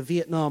 including the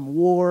Vietnam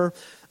War,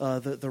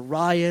 the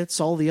riots,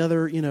 all the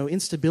other,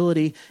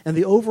 instability, and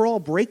the overall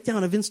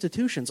breakdown of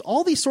institutions.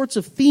 All these sorts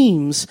of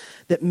themes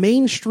that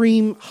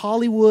mainstream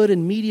Hollywood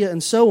and media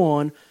and so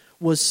on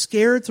was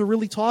scared to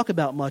really talk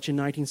about much in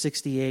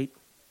 1968.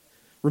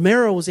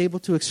 Romero was able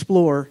to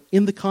explore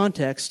in the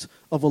context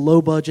of a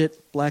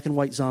low-budget black and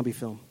white zombie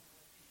film.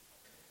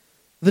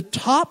 The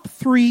top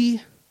three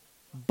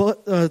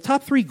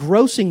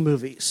grossing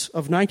movies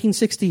of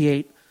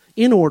 1968,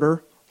 in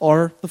order,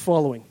 are the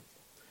following.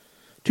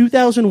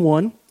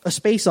 2001, A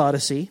Space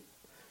Odyssey,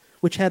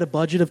 which had a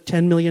budget of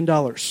 $10 million.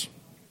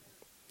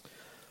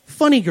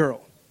 Funny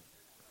Girl,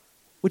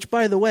 which,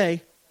 by the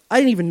way, I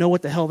didn't even know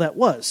what the hell that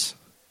was.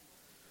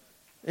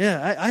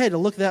 Yeah, I had to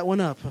look that one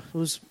up. It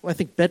was, I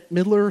think, Bette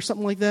Midler or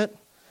something like that.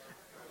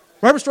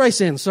 Barbra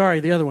Streisand, sorry,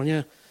 the other one,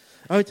 yeah.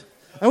 I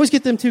always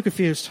get them too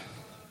confused.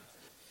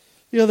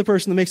 The other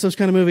person that makes those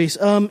kind of movies.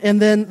 And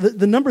then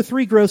the number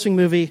 3 grossing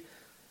movie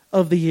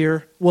of the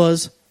year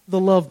was The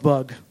Love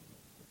Bug.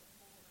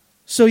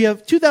 So you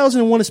have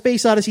 2001, A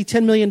Space Odyssey,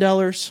 $10 million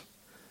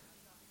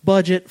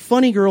budget.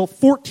 Funny Girl,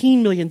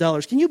 $14 million.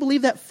 Can you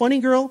believe that Funny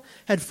Girl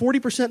had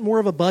 40% more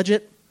of a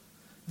budget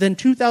than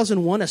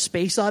 2001, A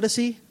Space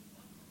Odyssey?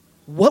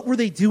 What were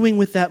they doing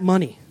with that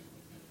money?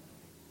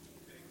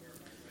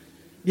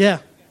 Yeah,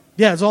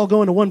 it's all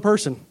going to one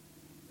person.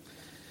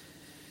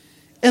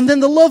 And then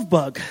The Love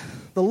Bug.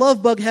 The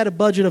Love Bug had a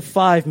budget of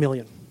 $5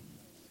 million.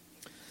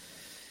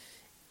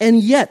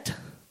 And yet,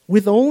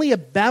 with only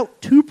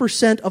about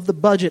 2% of the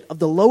budget, of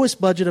the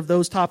lowest budget of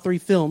those top 3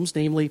 films,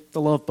 namely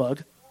The Love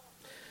Bug,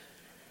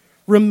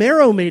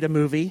 Romero made a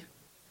movie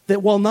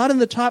that, while not in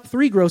the top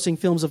 3 grossing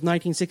films of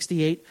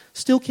 1968,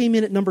 still came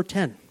in at number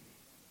 10.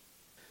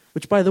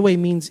 Which, by the way,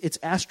 means it's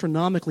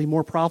astronomically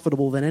more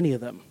profitable than any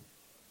of them.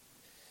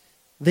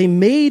 They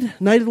made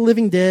Night of the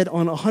Living Dead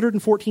on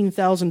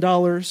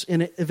 $114,000,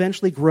 and it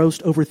eventually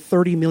grossed over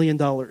 $30 million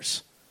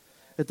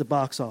at the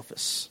box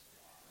office.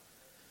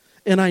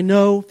 And I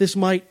know this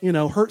might,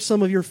 hurt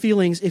some of your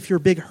feelings if you're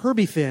big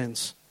Herbie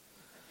fans.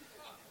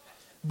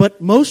 But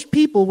most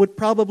people would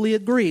probably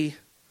agree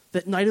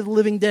that Night of the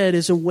Living Dead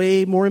is a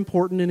way more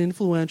important and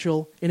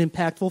influential and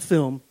impactful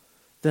film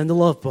than The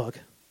Love Bug.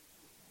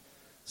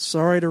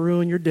 Sorry to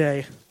ruin your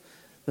day,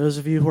 those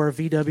of you who are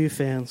VW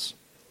fans.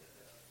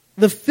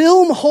 The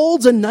film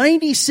holds a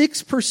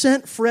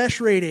 96% fresh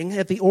rating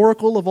at the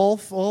oracle of all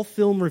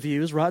film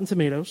reviews, Rotten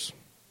Tomatoes.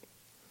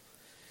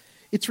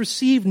 It's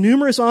received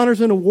numerous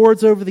honors and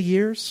awards over the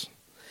years.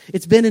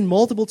 It's been in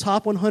multiple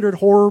top 100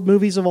 horror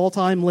movies of all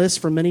time lists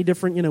from many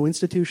different,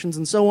 institutions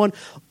and so on.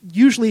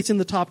 Usually it's in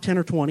the top 10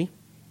 or 20.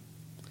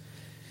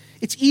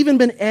 It's even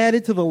been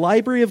added to the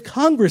Library of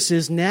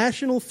Congress's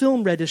National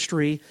Film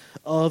Registry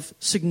of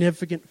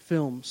significant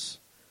films.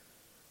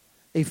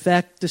 A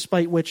fact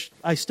despite which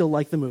I still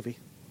like the movie.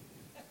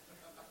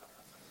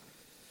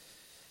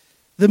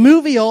 The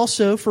movie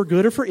also, for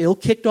good or for ill,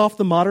 kicked off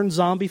the modern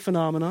zombie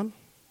phenomenon.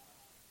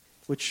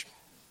 which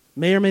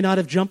may or may not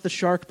have jumped the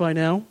shark by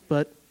now,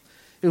 but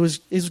it was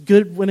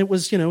good when it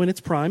was, in its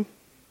prime.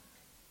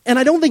 And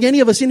I don't think any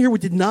of us in here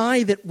would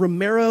deny that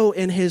Romero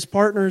and his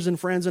partners and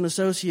friends and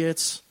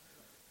associates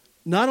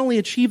not only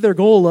achieved their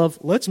goal of,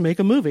 let's make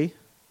a movie,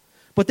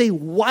 but they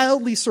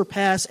wildly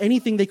surpass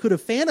anything they could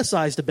have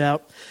fantasized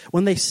about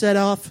when they set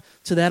off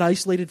to that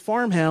isolated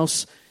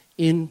farmhouse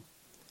in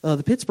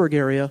the Pittsburgh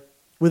area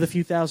with a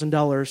few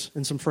 $1,000s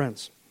and some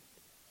friends.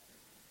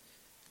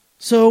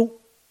 So,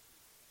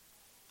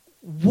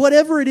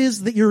 whatever it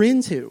is that you're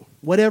into,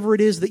 whatever it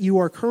is that you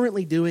are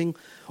currently doing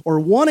or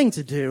wanting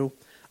to do,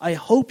 I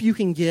hope you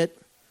can get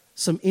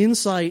some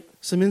insight,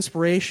 some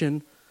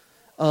inspiration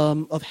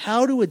of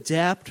how to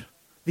adapt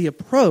the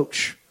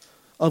approach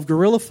of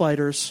guerrilla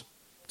fighters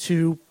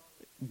to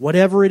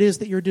whatever it is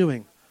that you're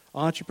doing.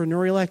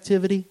 Entrepreneurial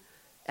activity,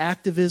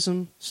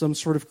 activism, some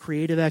sort of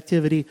creative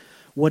activity,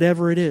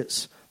 whatever it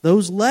is.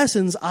 Those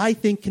lessons, I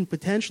think, can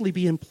potentially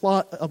be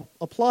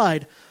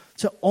applied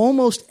to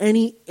almost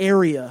any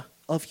area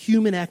of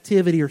human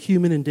activity or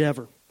human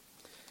endeavor.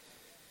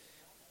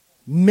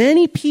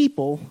 Many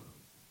people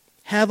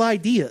have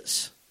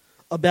ideas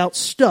about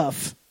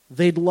stuff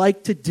they'd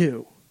like to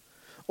do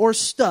or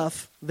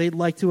stuff they'd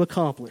like to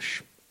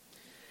accomplish.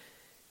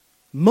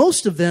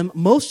 Most of them,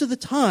 most of the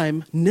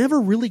time, never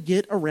really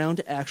get around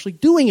to actually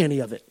doing any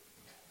of it.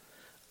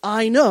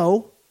 I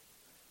know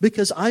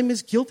because I'm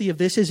as guilty of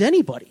this as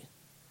anybody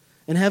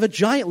and have a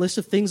giant list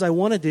of things I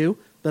want to do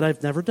that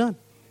I've never done.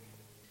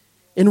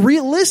 And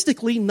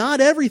realistically,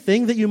 not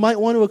everything that you might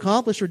want to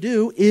accomplish or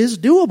do is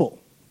doable.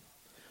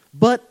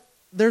 But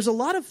there's a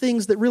lot of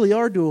things that really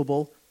are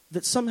doable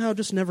that somehow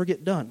just never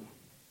get done.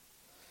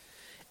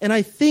 And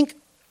I think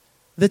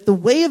that the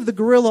way of the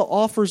guerrilla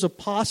offers a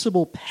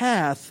possible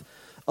path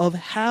of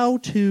how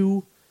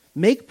to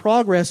make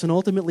progress and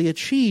ultimately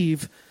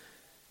achieve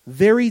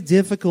very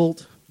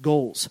difficult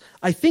goals.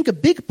 I think a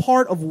big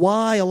part of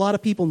why a lot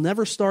of people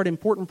never start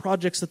important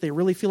projects that they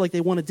really feel like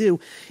they want to do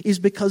is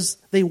because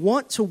they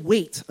want to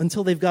wait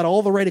until they've got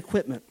all the right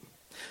equipment.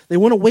 They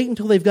want to wait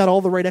until they've got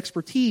all the right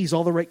expertise,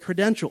 all the right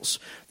credentials.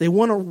 They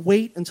want to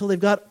wait until they've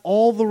got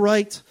all the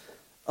right,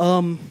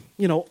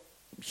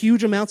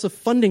 huge amounts of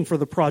funding for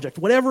the project,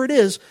 whatever it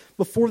is,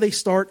 before they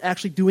start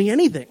actually doing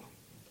anything.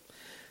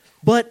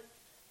 But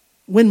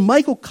when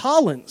Michael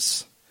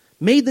Collins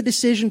made the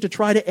decision to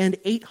try to end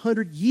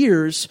 800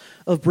 years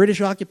of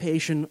British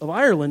occupation of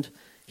Ireland,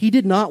 he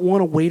did not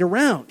want to wait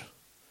around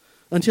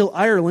until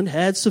Ireland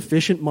had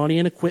sufficient money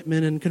and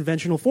equipment and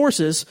conventional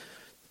forces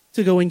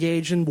to go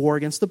engage in war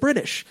against the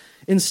British.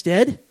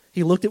 Instead,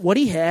 he looked at what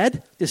he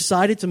had,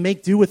 decided to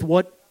make do with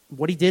what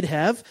he did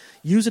have,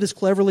 use it as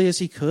cleverly as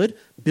he could,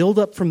 build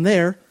up from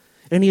there,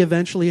 and he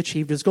eventually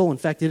achieved his goal. In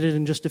fact, did it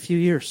in just a few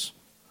years.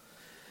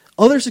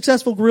 Other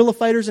successful guerrilla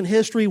fighters in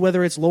history,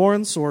 whether it's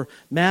Lawrence or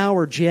Mao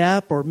or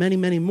Giap or many,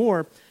 many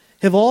more,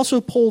 have also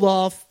pulled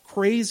off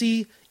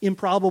crazy,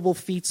 improbable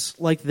feats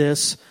like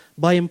this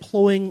by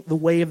employing the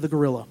way of the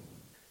guerrilla.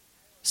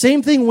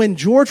 Same thing when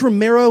George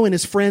Romero and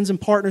his friends and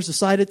partners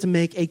decided to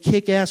make a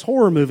kick-ass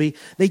horror movie.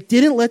 They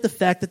didn't let the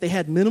fact that they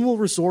had minimal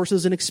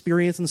resources and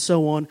experience and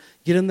so on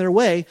get in their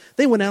way.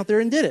 They went out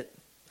there and did it.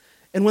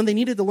 And when they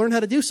needed to learn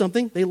how to do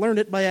something, they learned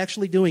it by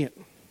actually doing it.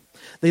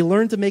 They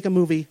learned to make a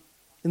movie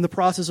in the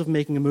process of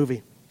making a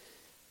movie.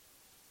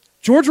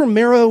 George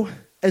Romero,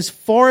 as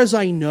far as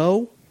I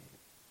know,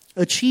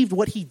 achieved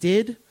what he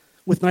did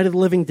with Night of the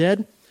Living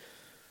Dead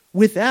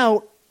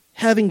without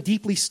having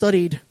deeply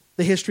studied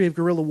the history of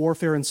guerrilla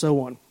warfare and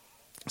so on.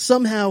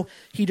 Somehow,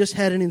 he just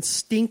had an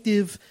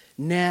instinctive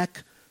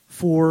knack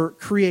for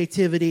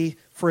creativity,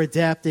 for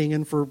adapting,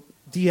 and for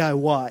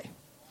DIY.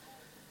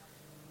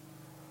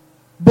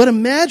 But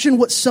imagine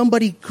what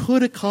somebody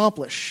could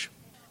accomplish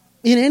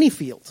in any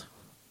field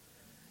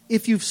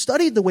if you've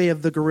studied the way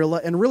of the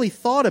guerrilla and really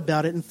thought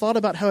about it and thought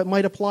about how it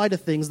might apply to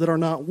things that are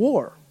not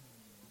war.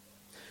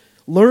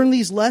 Learn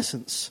these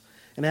lessons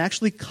and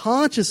actually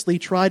consciously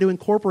try to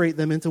incorporate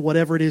them into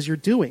whatever it is you're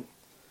doing.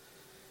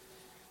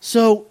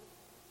 So,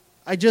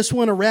 I just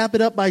want to wrap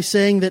it up by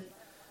saying that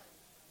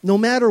no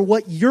matter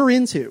what you're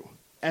into,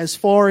 as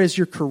far as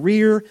your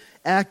career,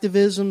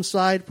 activism,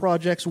 side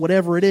projects,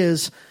 whatever it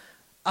is,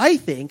 I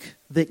think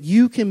that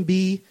you can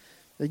be,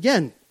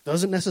 again,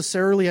 doesn't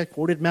necessarily, I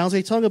quoted Mao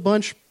Zedong a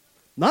bunch,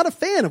 not a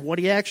fan of what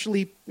he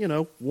actually,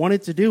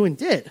 wanted to do and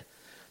did.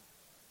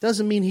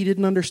 Doesn't mean he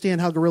didn't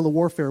understand how guerrilla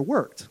warfare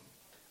worked.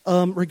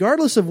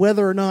 Regardless of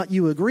whether or not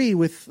you agree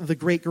with the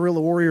great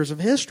guerrilla warriors of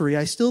history,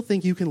 I still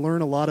think you can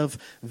learn a lot of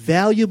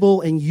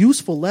valuable and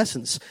useful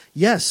lessons.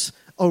 Yes,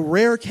 a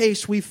rare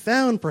case we've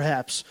found,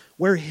 perhaps,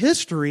 where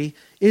history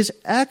is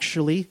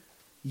actually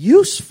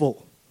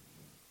useful.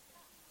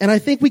 And I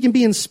think we can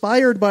be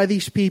inspired by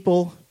these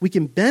people. We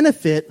can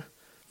benefit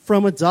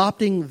from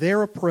adopting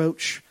their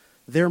approach,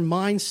 their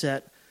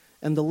mindset,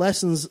 and the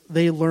lessons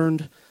they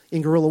learned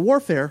in guerrilla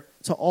warfare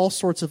to all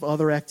sorts of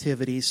other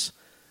activities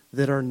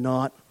that are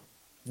not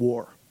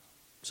war.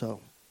 So,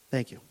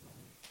 thank you.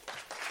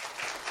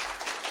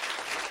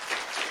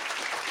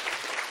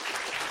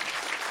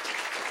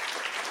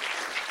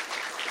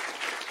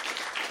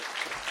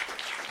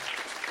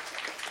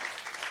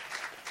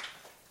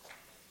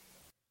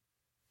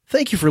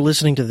 Thank you for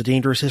listening to the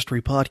Dangerous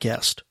History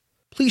Podcast.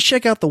 Please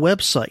check out the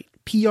website,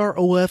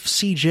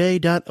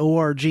 profcj.org.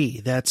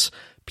 That's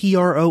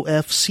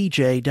profcj.org.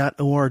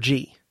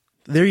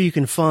 There you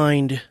can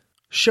find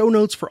show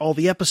notes for all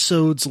the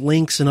episodes,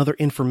 links, and other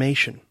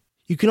information.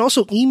 You can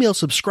also email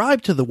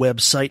subscribe to the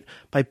website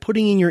by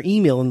putting in your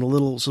email in the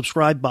little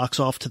subscribe box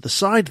off to the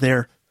side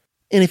there.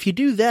 And if you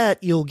do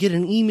that, you'll get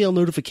an email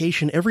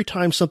notification every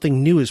time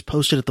something new is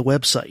posted at the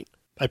website.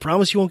 I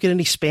promise you won't get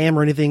any spam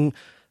or anything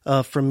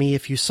from me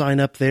if you sign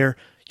up there.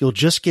 You'll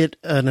just get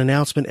an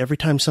announcement every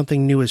time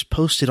something new is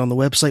posted on the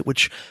website,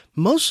 which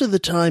most of the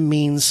time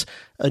means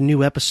a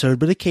new episode,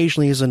 but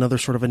occasionally is another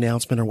sort of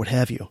announcement or what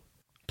have you.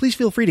 Please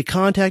feel free to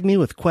contact me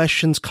with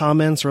questions,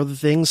 comments, or other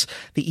things.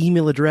 The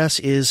email address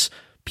is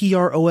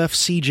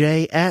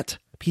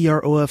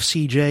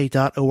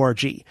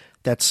profcj@profcj.org.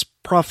 That's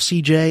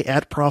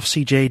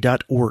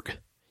profcj@profcj.org.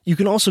 You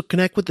can also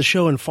connect with the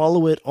show and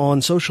follow it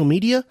on social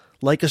media,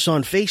 like us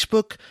on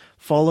Facebook,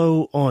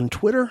 follow on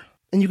Twitter,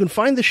 and you can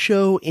find the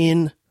show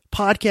in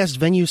podcast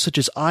venues such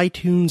as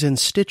iTunes and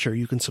Stitcher.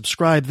 You can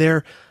subscribe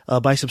there.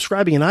 By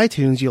subscribing in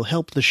iTunes, you'll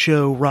help the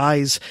show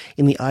rise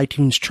in the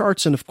iTunes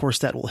charts, and of course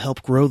that will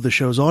help grow the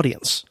show's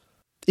audience.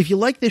 If you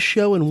like this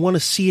show and want to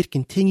see it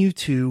continue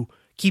to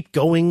keep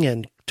going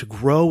and to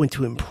grow and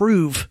to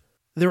improve,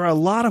 there are a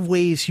lot of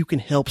ways you can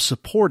help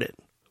support it.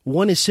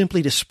 One is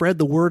simply to spread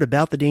the word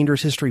about the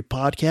Dangerous History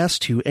Podcast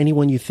to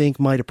anyone you think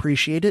might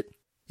appreciate it.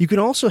 You can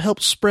also help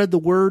spread the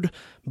word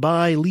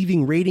by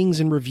leaving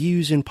ratings and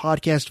reviews in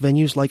podcast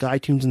venues like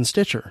iTunes and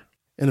Stitcher.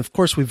 And of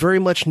course, we very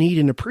much need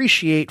and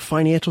appreciate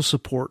financial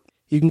support.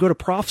 You can go to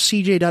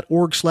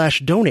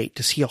profcj.org/donate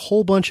to see a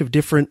whole bunch of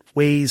different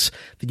ways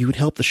that you can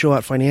help the show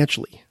out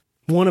financially.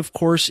 One, of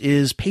course,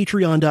 is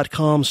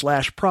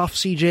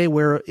patreon.com/profcj,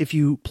 where if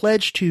you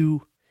pledge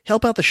to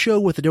help out the show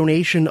with a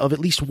donation of at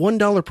least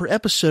 $1 per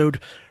episode,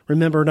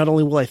 remember, not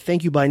only will I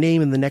thank you by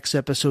name in the next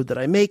episode that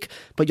I make,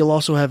 but you'll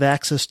also have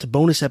access to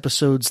bonus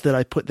episodes that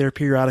I put there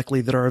periodically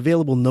that are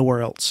available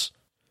nowhere else.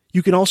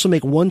 You can also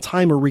make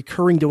one-time or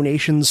recurring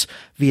donations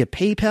via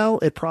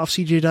PayPal at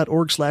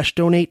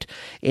profcj.org/donate,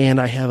 and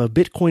I have a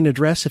Bitcoin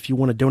address if you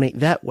want to donate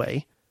that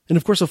way. And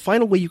of course, a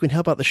final way you can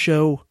help out the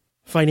show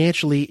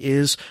financially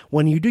is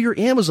when you do your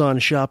Amazon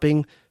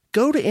shopping,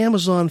 go to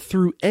Amazon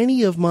through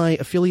any of my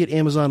affiliate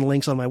Amazon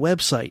links on my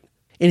website.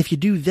 And if you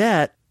do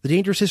that, the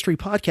Dangerous History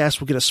Podcast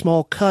will get a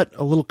small cut,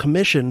 a little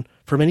commission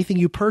from anything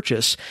you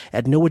purchase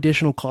at no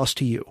additional cost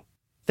to you.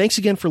 Thanks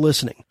again for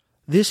listening.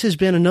 This has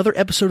been another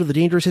episode of the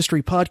Dangerous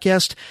History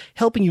Podcast,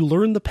 helping you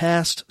learn the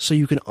past so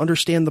you can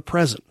understand the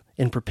present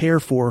and prepare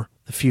for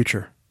the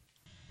future.